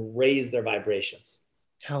help them raise their vibrations.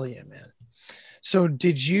 Hell yeah, man. So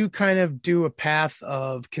did you kind of do a path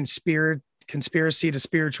of conspiracy to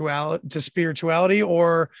spirituality,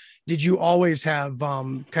 or did you always have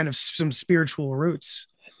kind of some spiritual roots?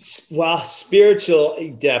 Well,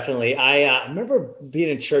 spiritual, definitely. I remember being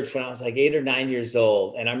in church when I was like 8 or 9 years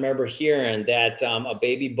old. And I remember hearing that a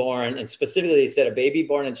baby born, and specifically they said a baby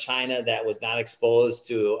born in China that was not exposed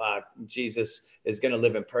to Jesus is going to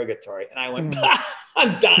live in purgatory. And I went,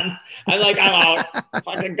 I'm done. I'm like, I'm out,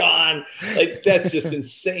 fucking gone. Like, that's just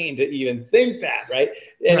insane to even think that, right?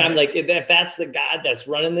 And I'm like, if that's the God that's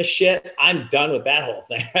running the shit, I'm done with that whole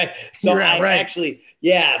thing, right? So actually,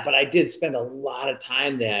 but I did spend a lot of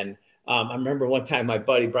time then. I remember one time my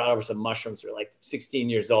buddy brought over some mushrooms. We were like 16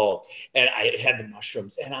 years old, and I had the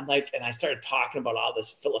mushrooms, and I'm like, and I started talking about all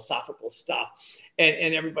this philosophical stuff.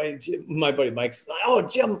 And everybody, my buddy Mike's like, oh,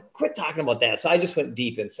 Jim, quit talking about that. So I just went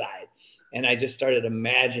deep inside, and I just started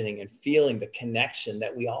imagining and feeling the connection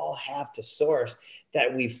that we all have to source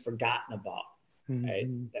that we've forgotten about. Right.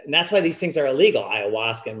 And that's why these things are illegal,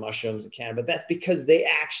 ayahuasca and mushrooms and cannabis. That's because they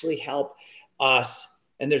actually help us.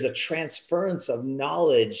 And there's a transference of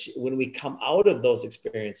knowledge when we come out of those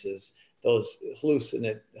experiences, those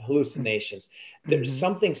hallucinations. There's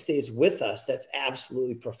something stays with us that's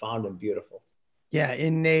absolutely profound and beautiful. Yeah,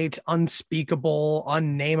 innate, unspeakable,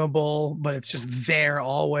 unnameable, but it's just there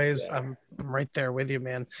always. Yeah. I'm right there with you,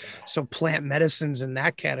 man. So plant medicines in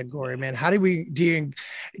that category, man. How can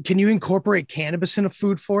you incorporate cannabis in a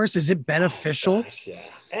food forest? Is it beneficial? Oh, gosh,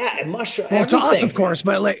 yeah, mushroom. Well, to us, of course,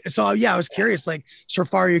 but like, so yeah, I was curious, like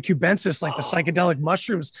Cerfaria cubensis, like the psychedelic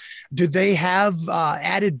mushrooms, do they have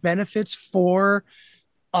added benefits for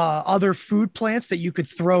other food plants that you could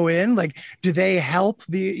throw in? Like, do they help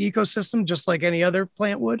the ecosystem just like any other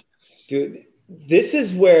plant would? Dude, this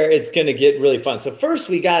is where it's going to get really fun. So first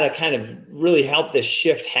we got to kind of really help this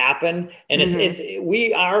shift happen. And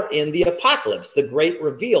we are in the apocalypse, the great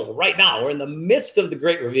reveal right now. We're in the midst of the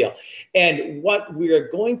great reveal. And what we are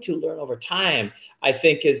going to learn over time, I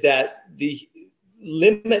think, is that the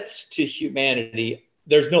limits to humanity,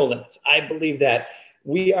 there's no limits. I believe that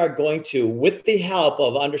we are going to, with the help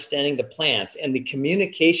of understanding the plants and the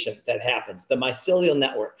communication that happens, the mycelial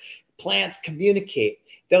network, plants communicate.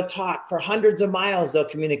 They'll talk for hundreds of miles. They'll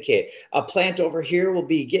communicate. A plant over here will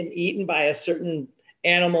be getting eaten by a certain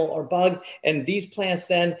animal or bug. And these plants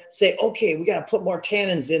then say, okay, we got to put more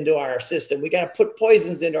tannins into our system. We got to put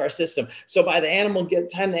poisons into our system. So by the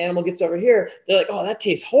time the animal gets over here, they're like, oh, that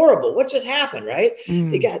tastes horrible. What just happened, right?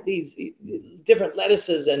 They got these different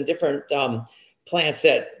lettuces and different plants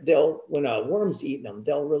that when a worm's eating them,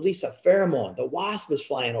 they'll release a pheromone. The wasp is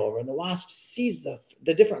flying over, and the wasp sees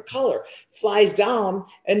the different color, flies down,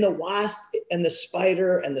 and the wasp and the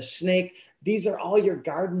spider and the snake, these are all your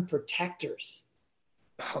garden protectors.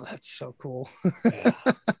 Oh, that's so cool.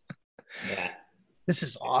 Yeah. This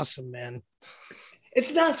is awesome, man.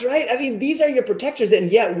 It's nuts, right? I mean, these are your protectors,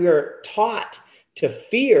 and yet we're taught to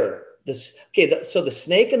fear this. Okay, so the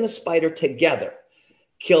snake and the spider together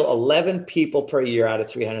kill 11 people per year out of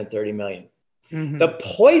 330 million. The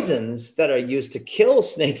poisons that are used to kill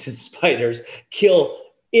snakes and spiders kill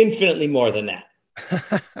infinitely more than that.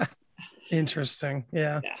 Interesting.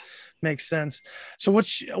 Yeah. Yeah. Makes sense. So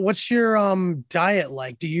what's your diet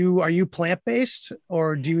like? Are you plant-based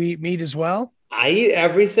or do you eat meat as well? I eat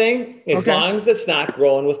everything as Okay. long as it's not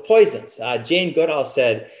growing with poisons. Jane Goodall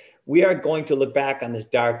said, we are going to look back on this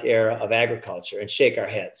dark era of agriculture and shake our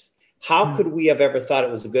heads. How could we have ever thought it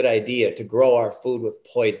was a good idea to grow our food with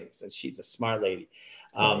poisons? And she's a smart lady.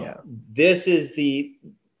 This is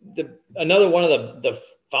another one of the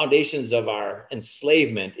foundations of our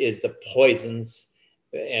enslavement is the poisons.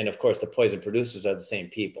 And of course, the poison producers are the same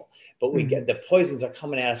people. But we get the poisons are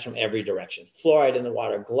coming at us from every direction. Fluoride in the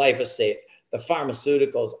water, glyphosate, the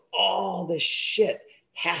pharmaceuticals, all this shit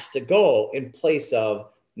has to go in place of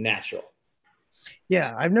natural.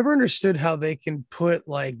 Yeah, I've never understood how they can put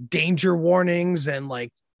like danger warnings and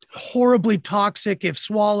like horribly toxic if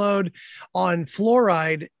swallowed on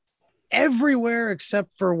fluoride everywhere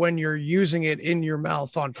except for when you're using it in your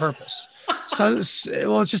mouth on purpose. So, it's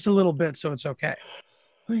just a little bit, so it's okay.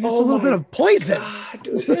 It's a little bit of poison. God,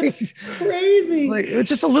 dude, that's crazy. It's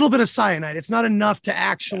just a little bit of cyanide. It's not enough to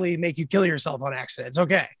actually make you kill yourself on accident. It's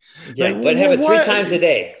okay. Yeah, but have it 3 times a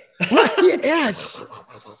day. Yeah,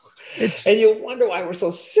 it's and you wonder why we're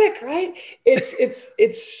so sick, right? It's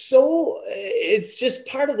just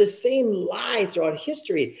part of the same lie throughout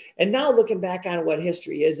history. And now looking back on what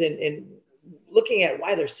history is and looking at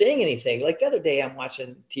why they're saying anything. Like the other day, I'm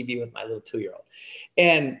watching TV with my little 2-year-old,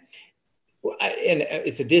 and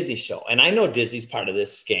it's a Disney show, and I know Disney's part of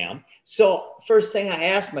this scam. So first thing I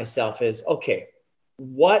ask myself is, okay,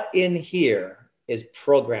 what in here is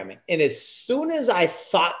programming? And as soon as I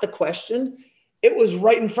thought the question, it was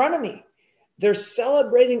right in front of me. They're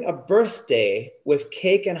celebrating a birthday with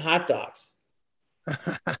cake and hot dogs.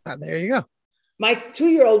 There you go. My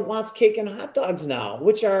 2-year-old wants cake and hot dogs now,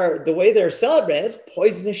 which are the way they're celebrating. It's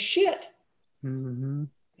poisonous shit. Mm-hmm.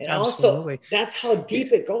 And Absolutely. Also, that's how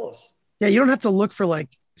deep it goes. Yeah, you don't have to look for like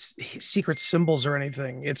secret symbols or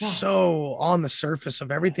anything. It's so on the surface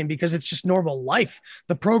of everything because it's just normal life.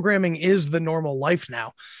 The programming is the normal life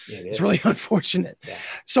now. It's really unfortunate. Yeah.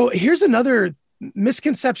 So here's another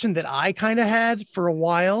misconception that I kind of had for a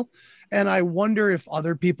while, and I wonder if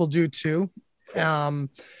other people do too. The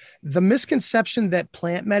misconception that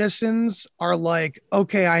plant medicines are like,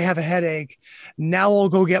 okay, I have a headache. Now I'll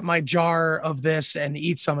go get my jar of this and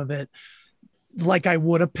eat some of it like I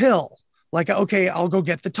would a pill. Like, okay, I'll go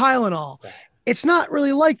get the Tylenol. It's not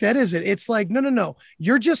really like that, is it? It's like, no.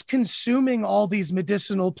 You're just consuming all these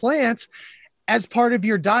medicinal plants as part of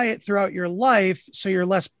your diet throughout your life. So you're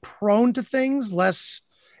less prone to things,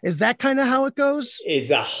 is that kind of how it goes?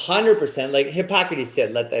 It's 100%. Like Hippocrates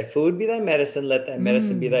said, let thy food be thy medicine, let thy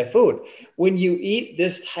medicine be thy food. When you eat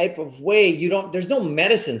this type of way, there's no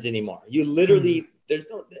medicines anymore. You literally,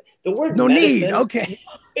 the word no medicine, need. Okay.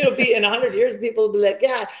 It'll be in 100 years, people will be like,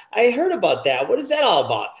 yeah, I heard about that. What is that all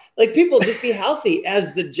about? Like people just be healthy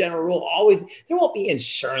as the general rule. Always, there won't be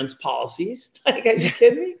insurance policies. Like, are you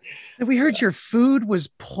kidding me? We heard your food was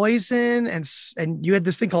poison and you had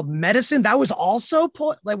this thing called medicine. That was also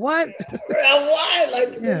like what? What?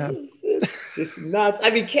 Like, it's just nuts.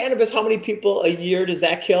 I mean, cannabis, how many people a year does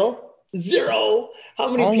that kill? 0. How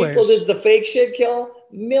many people does the fake shit kill?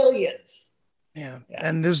 Millions. Yeah.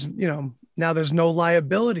 And there's, now there's no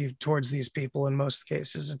liability towards these people in most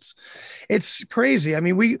cases. It's crazy. I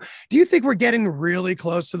mean, do you think we're getting really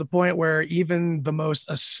close to the point where even the most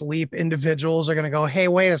asleep individuals are going to go, hey,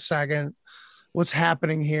 wait a second, what's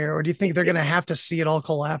happening here? Or do you think they're going to have to see it all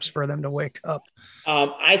collapse for them to wake up?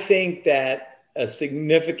 I think that a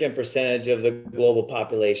significant percentage of the global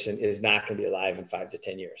population is not going to be alive in 5 to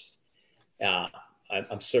 10 years.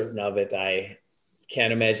 I'm certain of it. I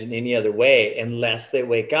can't imagine any other way unless they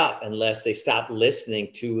wake up, unless they stop listening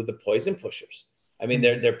to the poison pushers. I mean,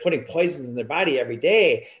 they're putting poisons in their body every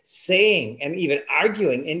day, saying and even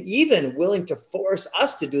arguing and even willing to force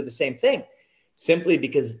us to do the same thing simply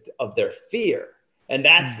because of their fear. And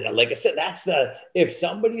that's, like I said, if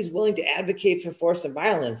somebody's willing to advocate for force and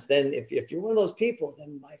violence, then if you're one of those people,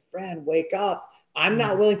 then my friend, wake up. I'm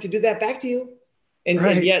not willing to do that back to you.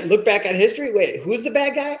 And yet look back at history. Wait, who's the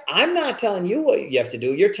bad guy? I'm not telling you what you have to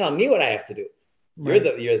do. You're telling me what I have to do. You're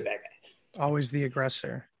the bad guy. Always the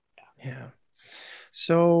aggressor. Yeah.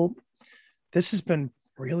 So this has been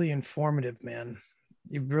really informative, man.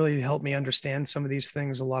 You've really helped me understand some of these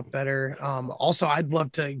things a lot better. Also, I'd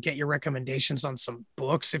love to get your recommendations on some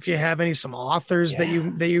books if you have any, some authors that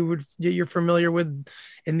you're familiar with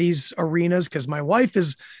in these arenas. Because my wife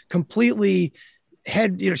is completely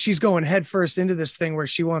she's going head first into this thing where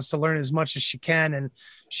she wants to learn as much as she can, and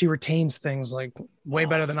she retains things like way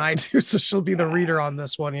better than I do. So she'll be the reader on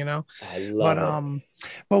this one, I love it.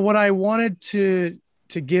 But what I wanted to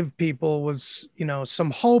give people was,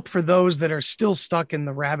 some hope for those that are still stuck in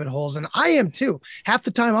the rabbit holes. And I am too. Half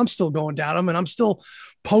the time I'm still going down them, and I'm still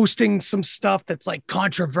posting some stuff that's like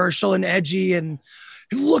controversial and edgy and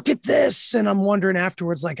look at this. And I'm wondering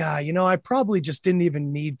afterwards, like, I probably just didn't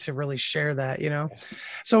even need to really share that,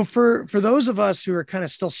 So for those of us who are kind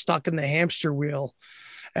of still stuck in the hamster wheel,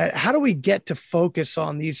 how do we get to focus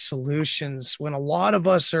on these solutions when a lot of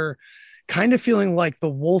us are kind of feeling like the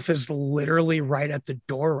wolf is literally right at the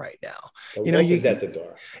door right now? The wolf is at the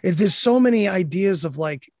door. If there's so many ideas of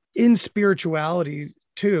like in spirituality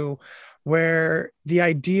too, where the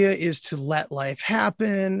idea is to let life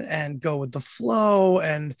happen and go with the flow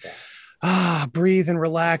and breathe and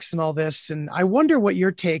relax and all this. And I wonder what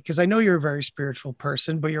your take, because I know you're a very spiritual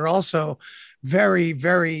person, but you're also very,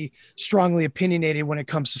 very strongly opinionated when it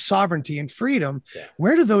comes to sovereignty and freedom. Yeah.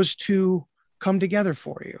 Where do those two come together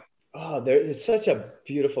for you? Oh, it's such a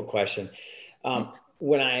beautiful question.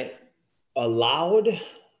 When I allowed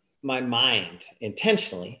my mind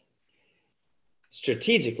intentionally,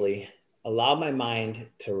 strategically, allow my mind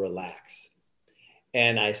to relax.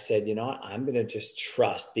 And I said, you know what, I'm going to just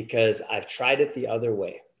trust, because I've tried it the other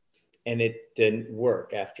way and it didn't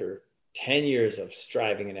work. After 10 years of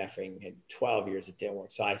striving and effing, and 12 years it didn't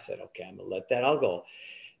work. So I said, okay, I'm going to let that all go.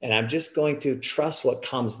 And I'm just going to trust what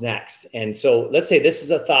comes next. And so let's say this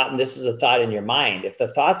is a thought and this is a thought in your mind. If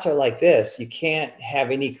the thoughts are like this, you can't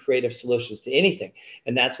have any creative solutions to anything.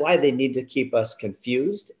 And that's why they need to keep us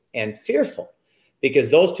confused and fearful, because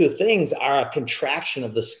those two things are a contraction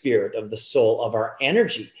of the spirit, of the soul, of our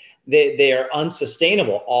energy. They are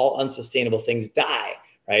unsustainable. All unsustainable things die,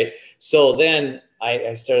 right? So then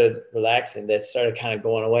I started relaxing. That started kind of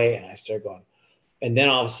going away, and I started going. And then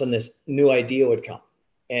all of a sudden this new idea would come.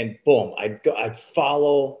 And boom, I'd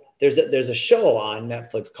follow. There's a show on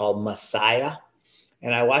Netflix called Messiah.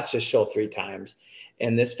 And I watched this show 3 times.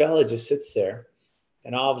 And this fella just sits there.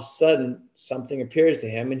 And all of a sudden something appears to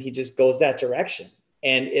him and he just goes that direction.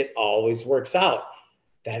 And it always works out.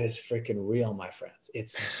 That is freaking real, my friends.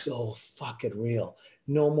 It's so fucking real.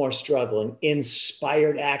 No more struggle and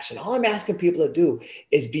inspired action. All I'm asking people to do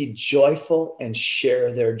is be joyful and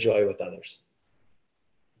share their joy with others.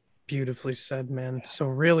 Beautifully said, man. So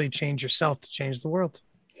really change yourself to change the world.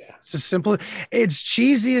 Yeah. It's as simple, it's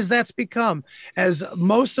cheesy as that's become, as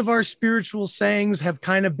most of our spiritual sayings have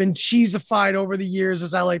kind of been cheesified over the years,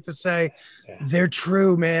 as I like to say. Yeah. They're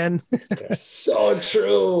true, man. They're so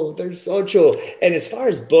true. They're so true. And as far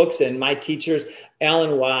as books and my teachers,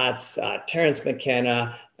 Alan Watts, Terrence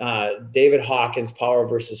McKenna, David Hawkins, Power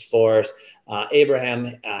versus Force, Abraham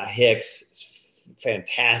Hicks,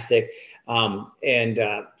 fantastic.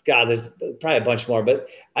 God, there's probably a bunch more, but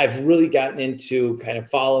I've really gotten into kind of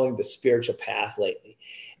following the spiritual path lately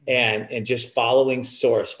and just following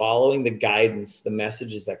source, following the guidance, the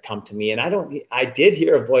messages that come to me. And I did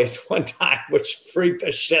hear a voice one time, which freaked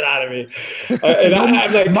the shit out of me. And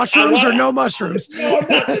I'm like, mushrooms or no mushrooms? No,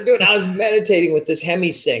 nothing, dude. I was meditating with this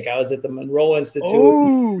hemisync. I was at the Monroe Institute.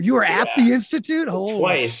 Oh, you were at the Institute? Oh,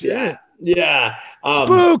 twice. Shit. Yeah. Yeah.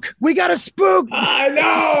 Spook. We got a spook. I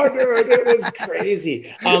know, dude. It was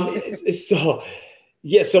crazy. But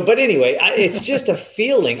anyway, it's just a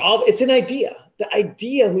feeling. It's an idea. The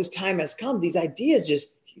idea whose time has come. These ideas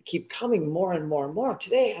just keep coming more and more and more.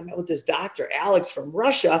 Today, I met with this doctor, Alex from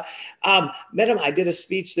Russia. Met him. I did a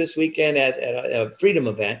speech this weekend at a freedom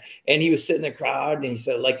event, and he was sitting in the crowd, and he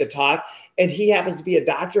said, I'd like to talk. And he happens to be a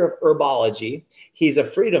doctor of herbology. He's a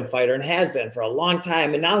freedom fighter and has been for a long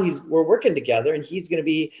time. And now we're working together, and he's going to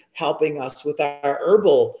be helping us with our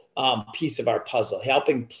herbal piece of our puzzle,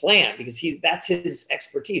 helping plant, because that's his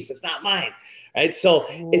expertise. It's not mine. Right. So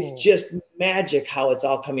It's just magic how it's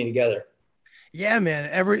all coming together. Yeah,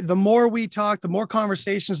 man. The more we talk, the more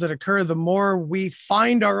conversations that occur, the more we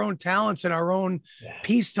find our own talents and our own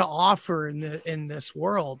piece to offer in this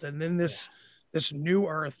world and in this new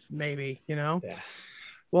earth, maybe, Yeah.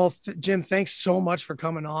 Well, Jim, thanks so much for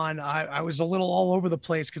coming on. I was a little all over the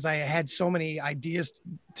place because I had so many ideas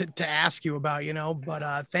to ask you about,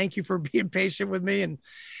 but thank you for being patient with me.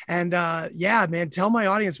 And yeah, man, tell my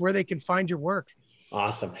audience where they can find your work.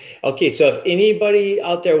 Awesome. Okay. So if anybody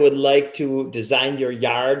out there would like to design your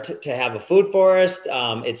yard to have a food forest,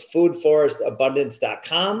 it's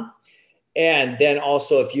foodforestabundance.com. And then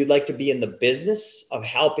also, if you'd like to be in the business of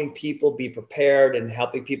helping people be prepared and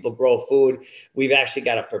helping people grow food, we've actually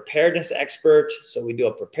got a preparedness expert. So we do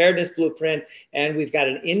a preparedness blueprint, and we've got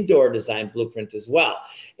an indoor design blueprint as well.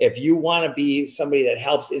 If you want to be somebody that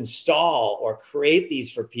helps install or create these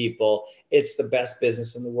for people, it's the best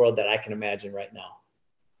business in the world that I can imagine right now.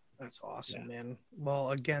 That's awesome, man.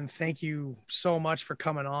 Well, again, thank you so much for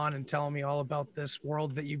coming on and telling me all about this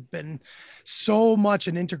world that you've been so much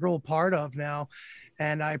an integral part of now.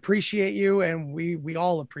 And I appreciate you, and we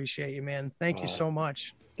all appreciate you, man. Thank you so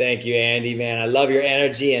much. Thank you, Andy, man. I love your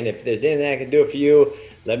energy. And if there's anything I can do for you,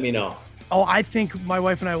 let me know. Oh, I think my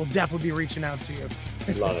wife and I will definitely be reaching out to you.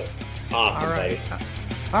 Love it. Awesome, all right. buddy.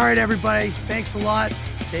 All right, everybody. Thanks a lot.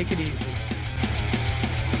 Take it easy.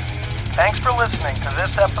 Thanks for listening to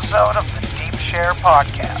this episode of the Deep Share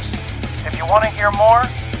Podcast. If you want to hear more,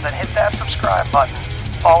 then hit that subscribe button.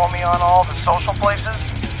 Follow me on all the social places.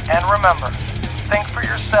 And remember, think for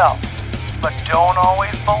yourself, but don't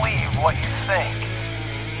always believe what you think.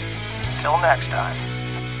 Till next time.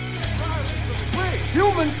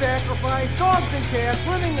 Human sacrifice, dogs and cats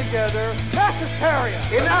living together, that's hysteria.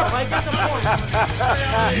 Enough, I get the point.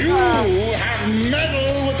 You have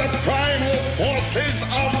meddled with the primal forces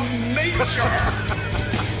of nature.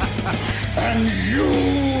 And you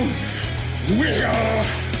will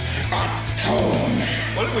atone.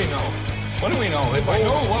 What do we know? What do we know? If I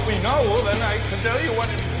know what we know, then I can tell you what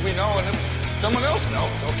we know, and if someone else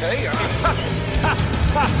knows, okay?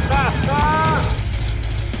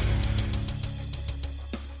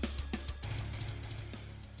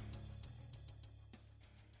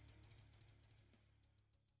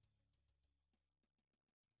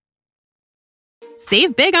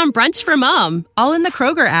 Save big on brunch for mom, all in the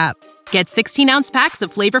Kroger app. Get 16-ounce packs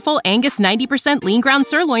of flavorful Angus 90% lean ground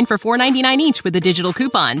sirloin for $4.99 each with a digital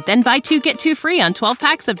coupon. Then buy 2, get 2 free on 12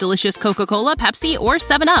 packs of delicious Coca-Cola, Pepsi, or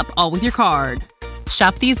 7-Up, all with your card.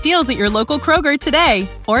 Shop these deals at your local Kroger today,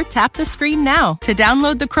 or tap the screen now to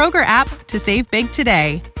download the Kroger app to save big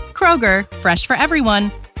today. Kroger, fresh for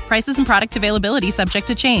everyone. Prices and product availability subject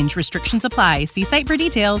to change. Restrictions apply. See site for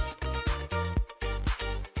details.